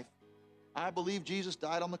my life. I believe Jesus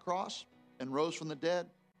died on the cross and rose from the dead.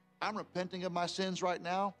 I'm repenting of my sins right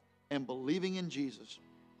now and believing in Jesus.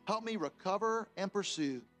 Help me recover and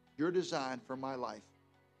pursue your design for my life.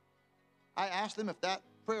 I ask them if that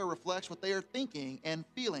prayer reflects what they are thinking and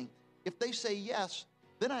feeling. If they say yes,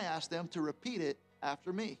 then I ask them to repeat it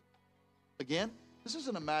after me. Again, this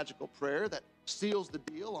isn't a magical prayer that seals the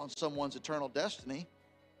deal on someone's eternal destiny.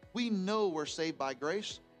 We know we're saved by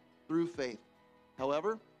grace through faith.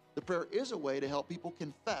 However, the prayer is a way to help people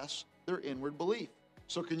confess their inward belief.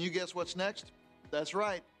 So can you guess what's next? That's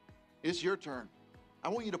right. It's your turn. I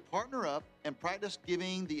want you to partner up and practice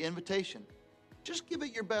giving the invitation. Just give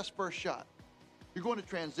it your best first shot. You're going to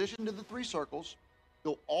transition to the three circles,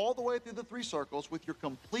 go all the way through the three circles with your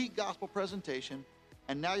complete gospel presentation,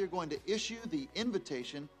 and now you're going to issue the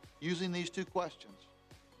invitation using these two questions.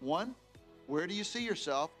 1, where do you see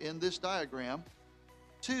yourself in this diagram?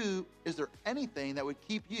 2, is there anything that would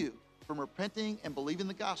keep you from repenting and believing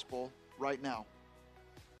the gospel right now?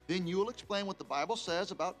 Then you will explain what the Bible says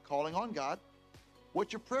about calling on God,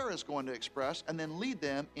 what your prayer is going to express, and then lead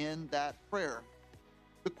them in that prayer.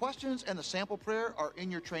 The questions and the sample prayer are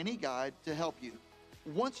in your trainee guide to help you.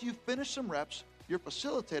 Once you've finished some reps, your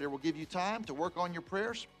facilitator will give you time to work on your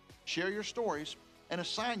prayers, share your stories, and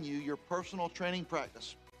assign you your personal training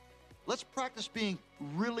practice. Let's practice being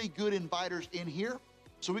really good inviters in here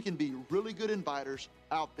so we can be really good inviters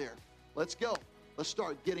out there. Let's go. Let's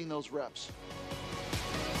start getting those reps.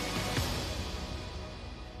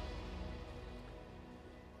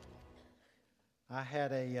 I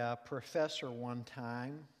had a professor one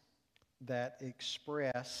time that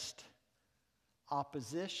expressed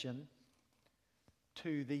opposition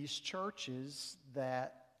to these churches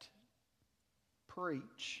that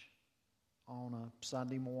preach on a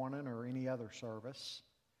Sunday morning or any other service.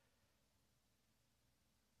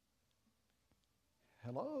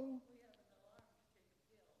 Hello?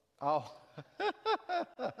 Oh.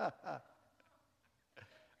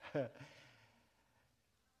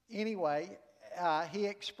 Anyway, he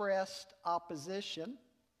expressed opposition.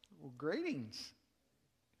 Well, greetings.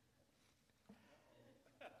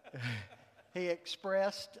 He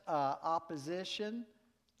expressed opposition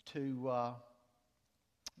to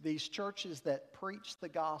these churches that preach the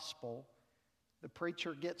gospel. The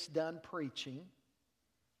preacher gets done preaching,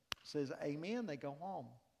 says amen, they go home.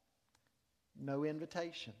 No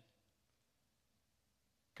invitation.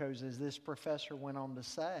 Because as this professor went on to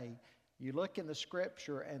say, You look in the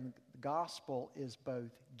Scripture, and the gospel is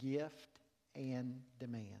both gift and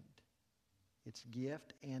demand. It's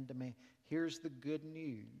gift and demand. Here's the good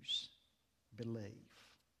news. Believe.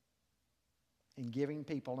 In giving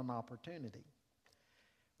people an opportunity.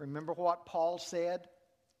 Remember what Paul said?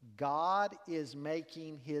 God is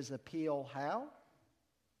making his appeal how?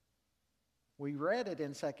 We read it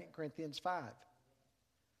in 2 Corinthians 5.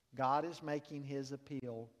 God is making his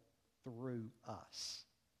appeal through us.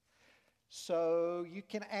 So you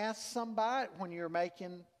can ask somebody when you're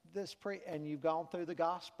making this and you've gone through the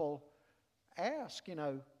gospel, ask,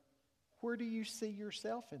 where do you see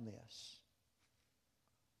yourself in this?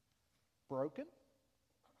 Broken?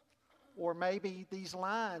 Or maybe these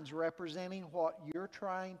lines representing what you're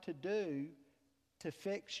trying to do to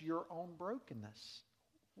fix your own brokenness.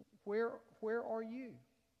 Where are you?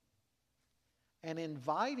 And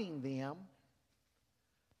inviting them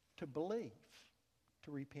to believe,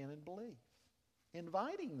 to repent and believe.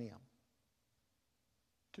 Inviting them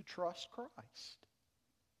to trust Christ.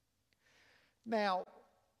 Now,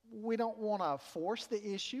 we don't want to force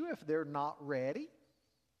the issue if they're not ready.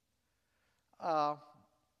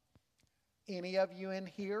 Any of you in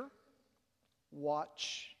here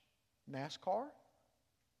watch NASCAR?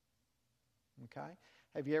 Okay.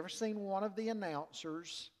 Have you ever seen one of the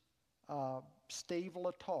announcers, Steve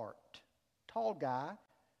Letarte? Tall guy,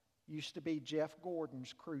 used to be Jeff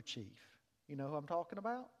Gordon's crew chief. You know who I'm talking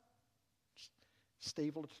about?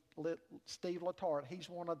 Steve Letarte. He's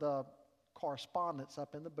one of the correspondents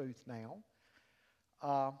up in the booth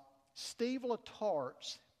now. Steve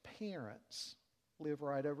Letarte's parents live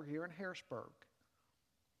right over here in Harrisburg.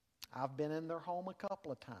 I've been in their home a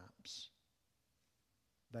couple of times.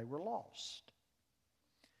 They were lost.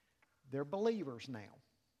 They're believers now.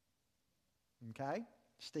 Okay?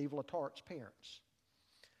 Steve Letarte's parents.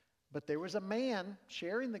 But there was a man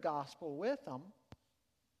sharing the gospel with them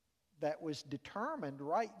that was determined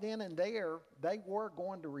right then and there they were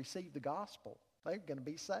going to receive the gospel. They were going to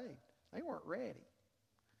be saved. They weren't ready.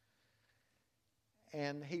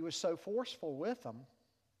 And he was so forceful with them,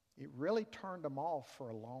 it really turned them off for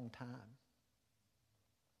a long time.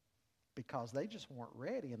 Because they just weren't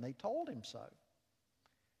ready, and they told him so.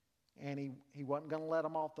 And he wasn't going to let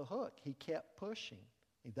them off the hook. He kept pushing.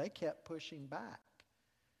 They kept pushing back.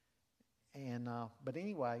 And but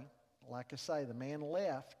anyway, like I say, the man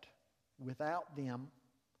left without them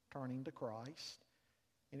turning to Christ.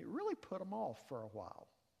 And it really put them off for a while.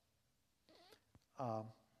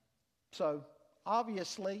 So,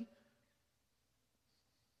 obviously,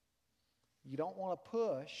 you don't want to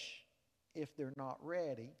push if they're not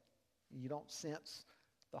ready. You don't sense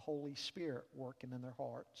the Holy Spirit working in their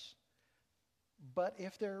hearts. But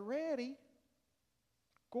if they're ready,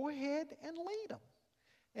 go ahead and lead them.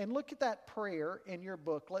 And look at that prayer in your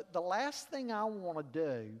booklet. The last thing I want to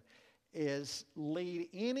do is lead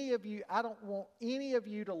any of you. I don't want any of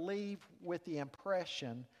you to leave with the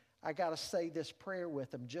impression, I got to say this prayer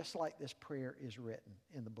with them just like this prayer is written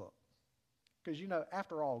in the book. Because,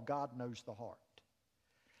 after all, God knows the heart.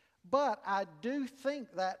 But I do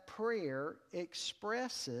think that prayer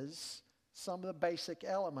expresses some of the basic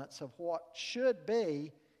elements of what should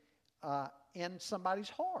be in somebody's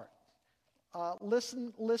heart.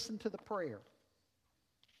 Listen to the prayer.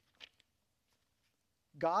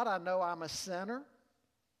 God, I know I'm a sinner.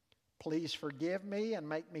 Please forgive me and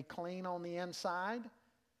make me clean on the inside.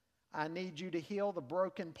 I need you to heal the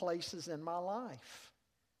broken places in my life.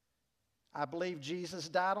 I believe Jesus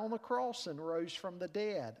died on the cross and rose from the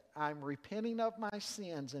dead. I'm repenting of my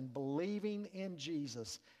sins and believing in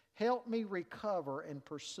Jesus. Help me recover and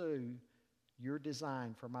pursue your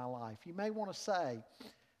design for my life. You may want to say,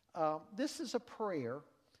 this is a prayer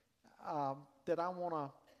that I want to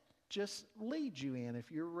just lead you in if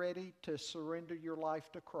you're ready to surrender your life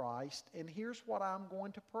to Christ. And here's what I'm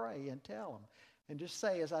going to pray and tell them. And just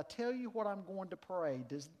say, as I tell you what I'm going to pray,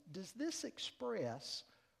 does this express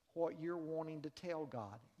what you're wanting to tell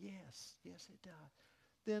God? Yes, it does.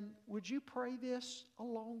 Then would you pray this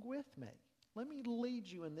along with me? Let me lead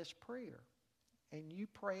you in this prayer. And you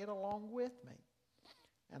pray it along with me.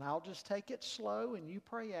 And I'll just take it slow and you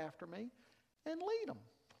pray after me and lead them.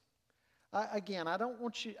 Again, I don't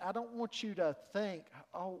want you to think,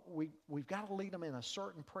 we've got to lead them in a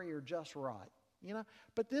certain prayer just right.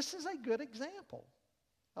 But this is a good example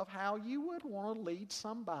of how you would want to lead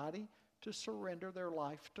somebody to surrender their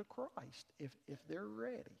life to Christ if they're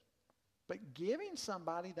ready. But giving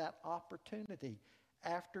somebody that opportunity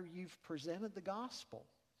after you've presented the gospel.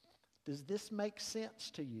 Does this make sense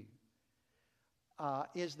to you?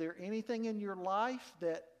 Is there anything in your life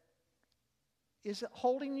that is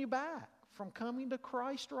holding you back from coming to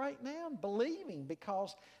Christ right now and believing,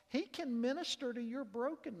 because He can minister to your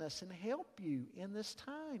brokenness and help you in this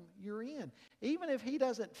time you're in. Even if He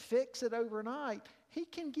doesn't fix it overnight, He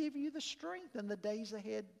can give you the strength in the days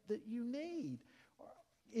ahead that you need.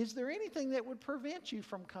 Is there anything that would prevent you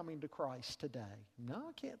from coming to Christ today? No,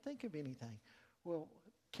 I can't think of anything. Well,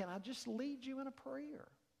 can I just lead you in a prayer?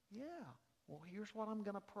 Yeah. Well, here's what I'm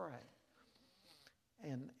going to pray.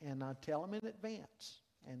 And I tell them in advance.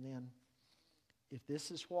 And then if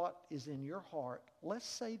this is what is in your heart, let's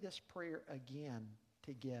say this prayer again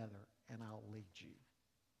together, and I'll lead you.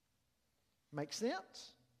 Make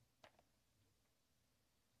sense?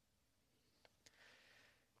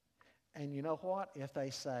 And you know what? If they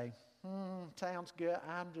say, sounds good,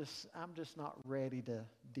 I'm just not ready to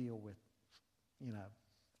deal with,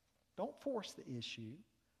 don't force the issue.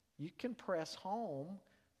 You can press home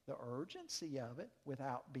the urgency of it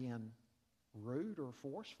without being rude or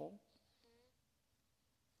forceful.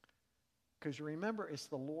 Because remember, it's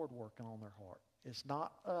the Lord working on their heart. It's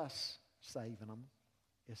not us saving them.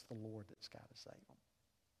 It's the Lord that's got to save them.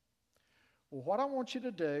 Well, what I want you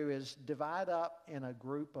to do is divide up in a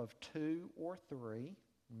group of 2 or 3,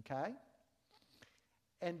 okay?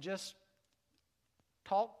 And just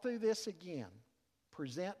talk through this again.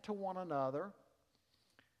 Present to one another.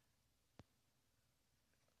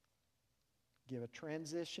 Give a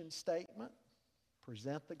transition statement.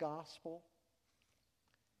 Present the gospel.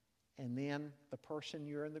 And then the person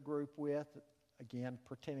you're in the group with, again,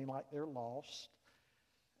 pretending like they're lost,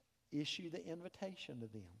 issue the invitation to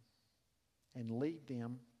them and lead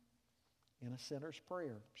them in a sinner's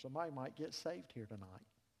prayer. Somebody might get saved here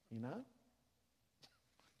tonight,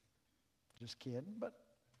 Just kidding, but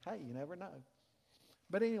hey, you never know.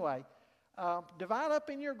 But anyway, divide up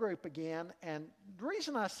in your group again. And the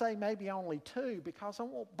reason I say maybe only 2, because I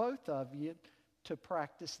want both of you to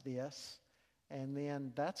practice this. And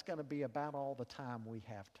then that's going to be about all the time we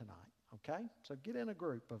have tonight, okay? So get in a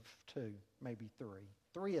group of 2, maybe 3.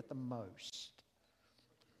 3 at the most.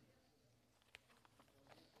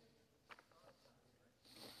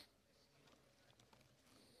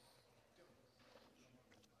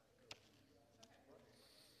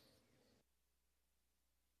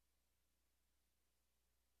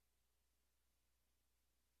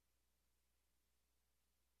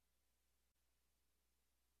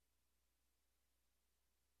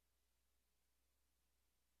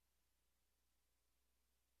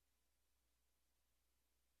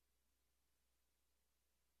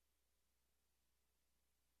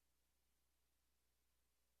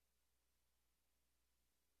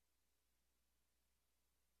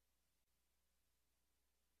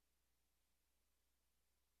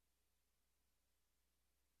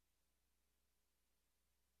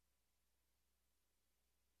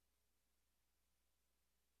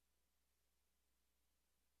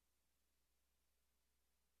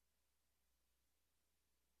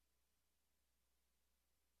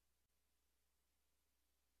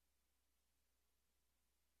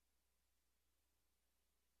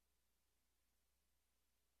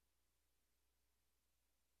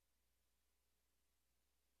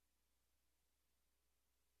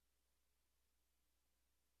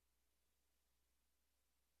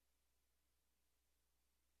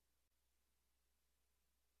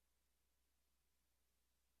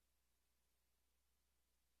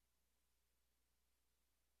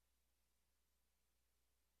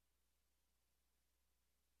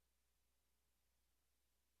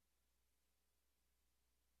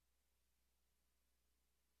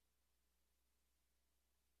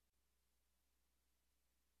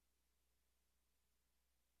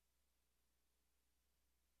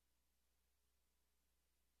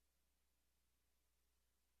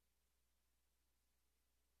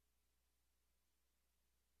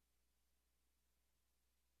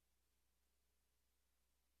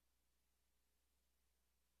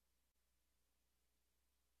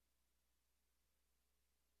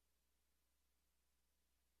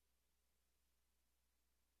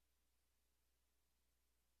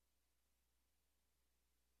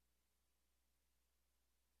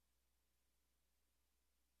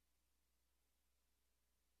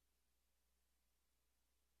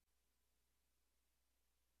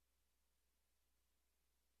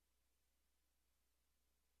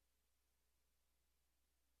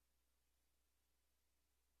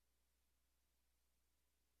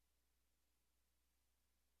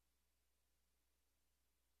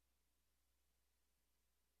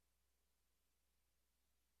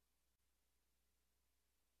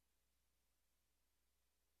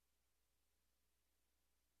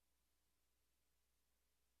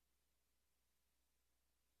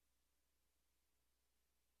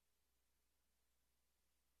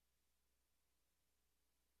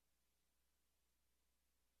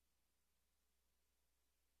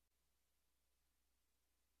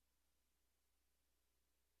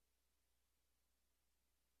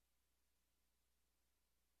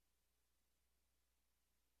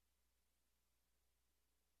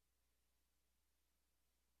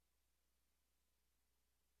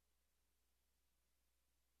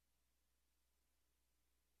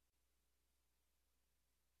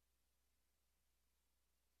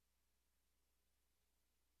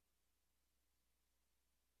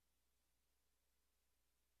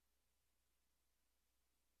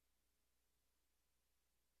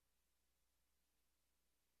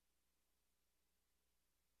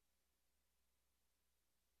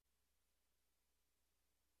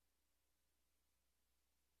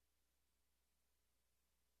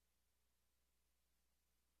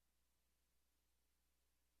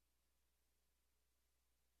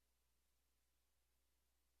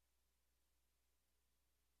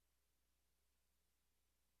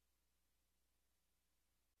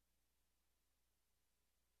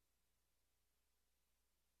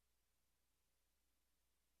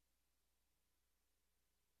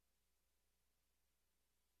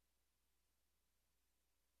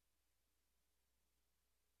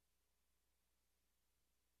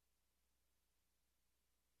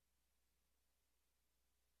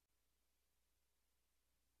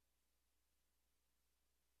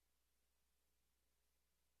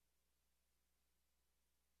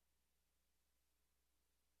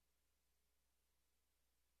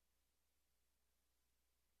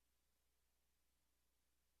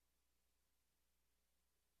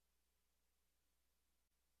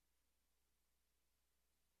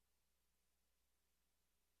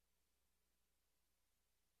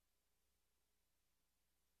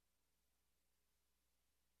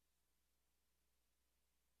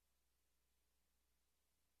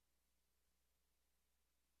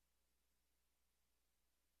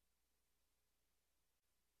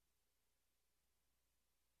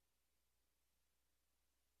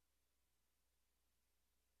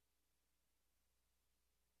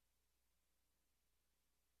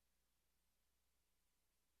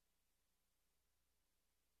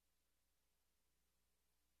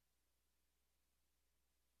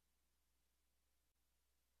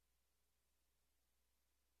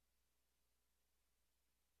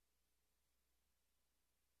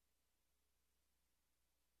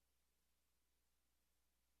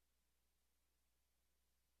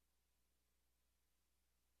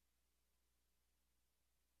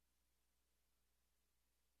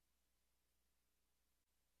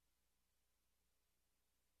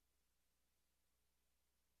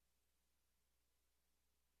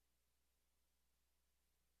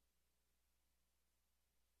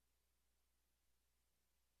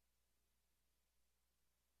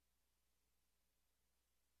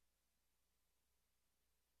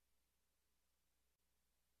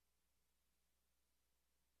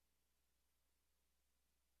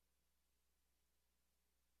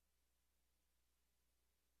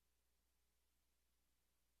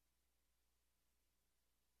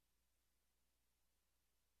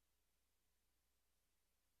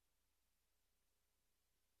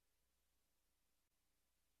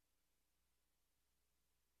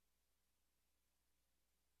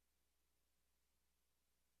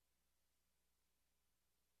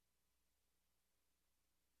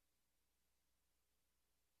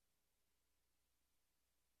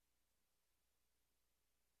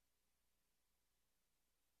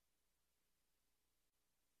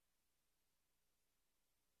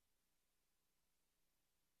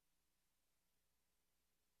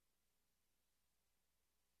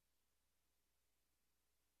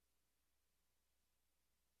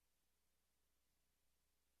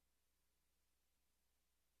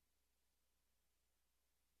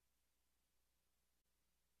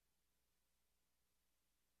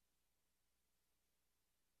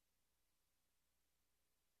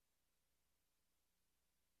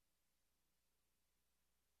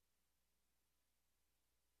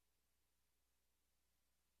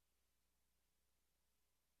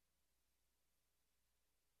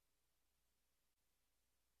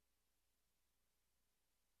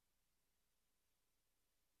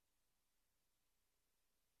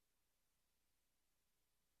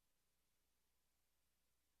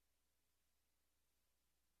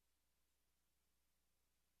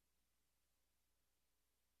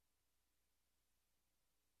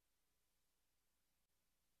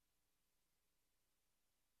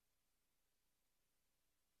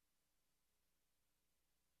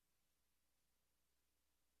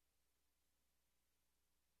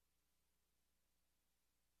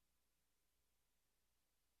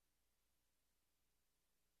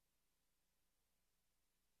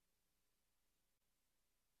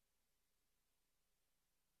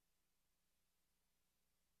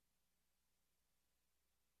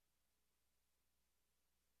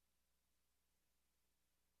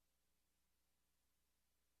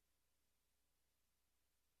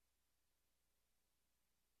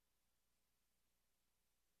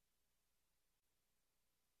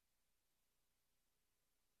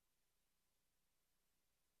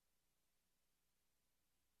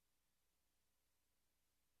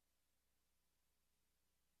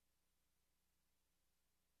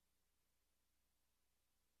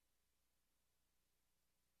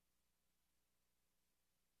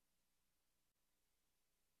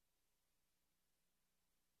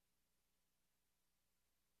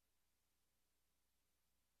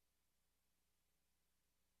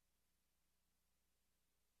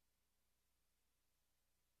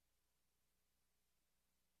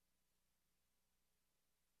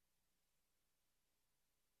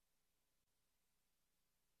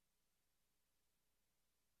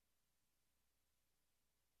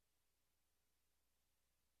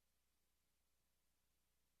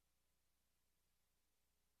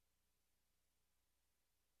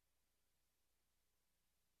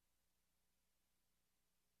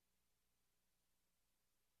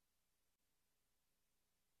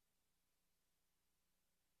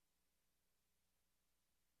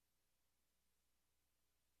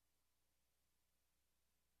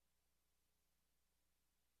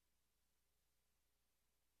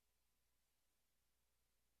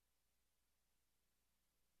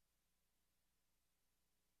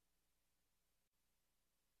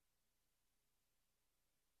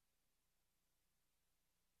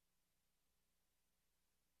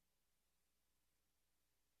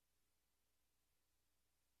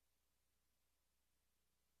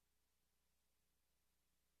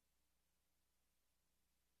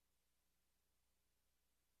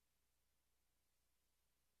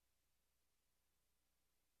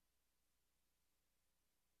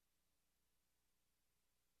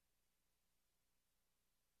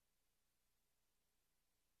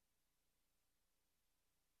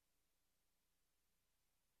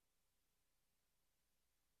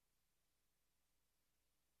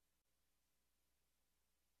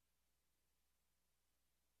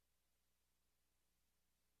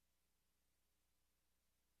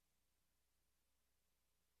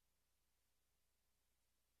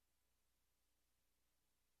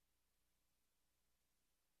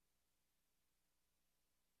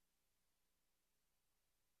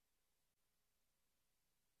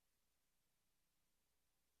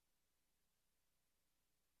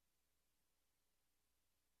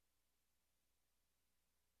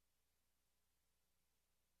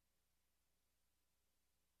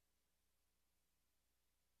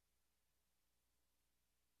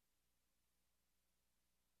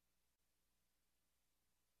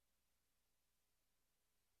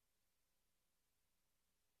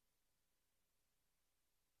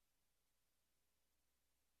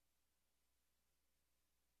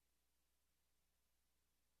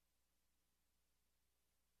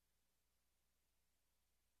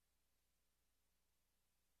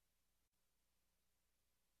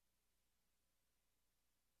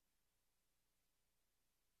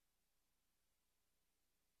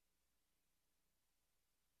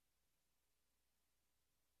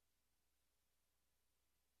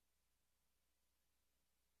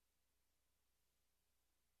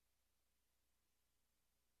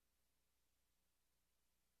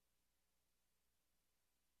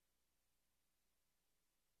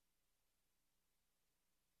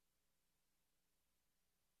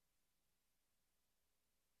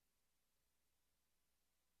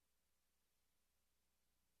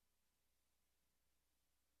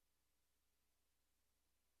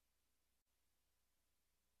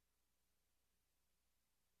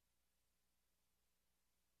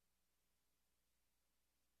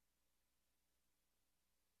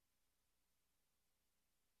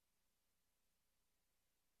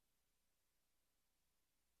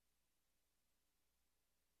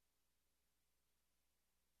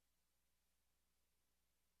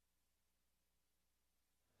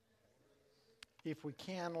 If we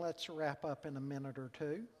can, let's wrap up in a minute or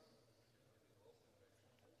two.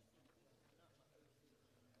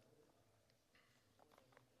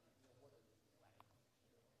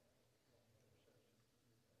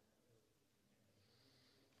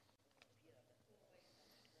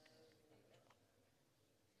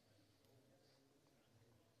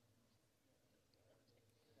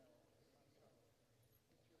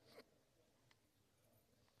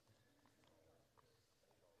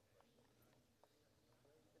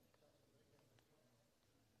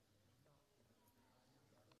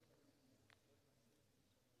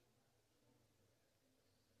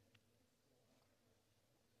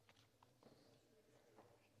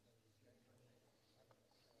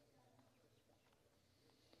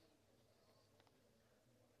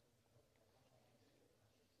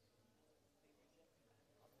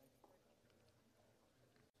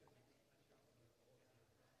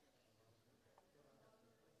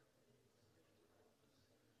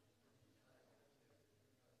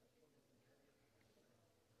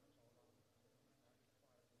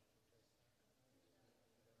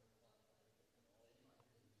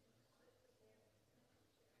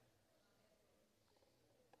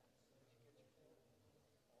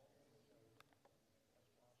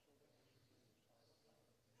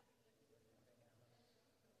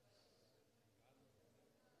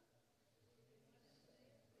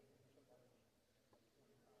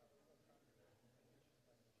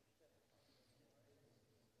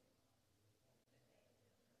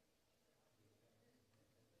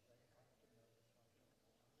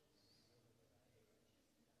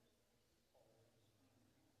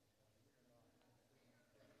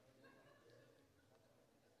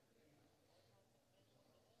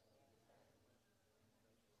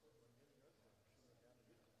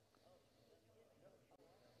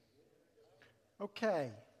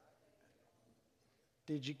 Okay.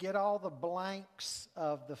 Did you get all the blanks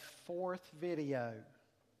of the fourth video?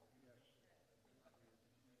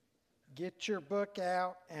 Get your book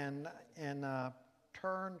out and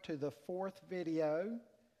turn to the fourth video.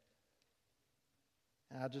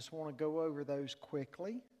 I just want to go over those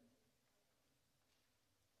quickly.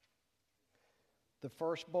 The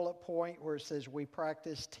first bullet point where it says we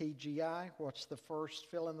practice TGI, what's the first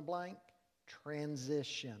fill in the blank?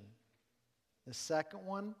 Transition. The second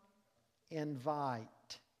one, invite.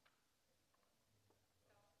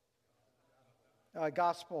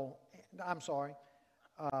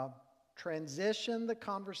 Transition the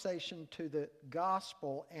conversation to the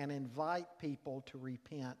gospel and invite people to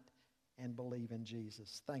repent and believe in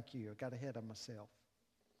Jesus. Thank you. I got ahead of myself.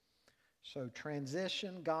 So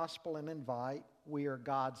transition, gospel, and invite. We are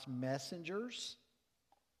God's messengers.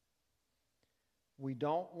 We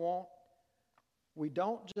don't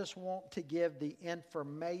just want to give the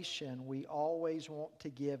information, we always want to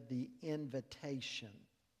give the invitation.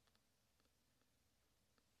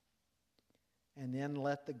 And then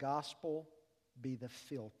let the gospel be the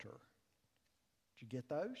filter. Did you get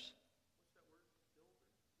those? What's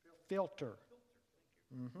that word? Filter.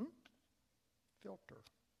 Mm-hmm. Filter.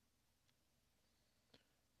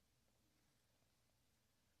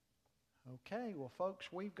 Okay, well, folks,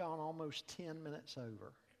 we've gone almost 10 minutes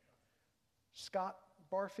over. Scott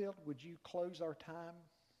Barfield, would you close our time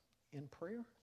in prayer?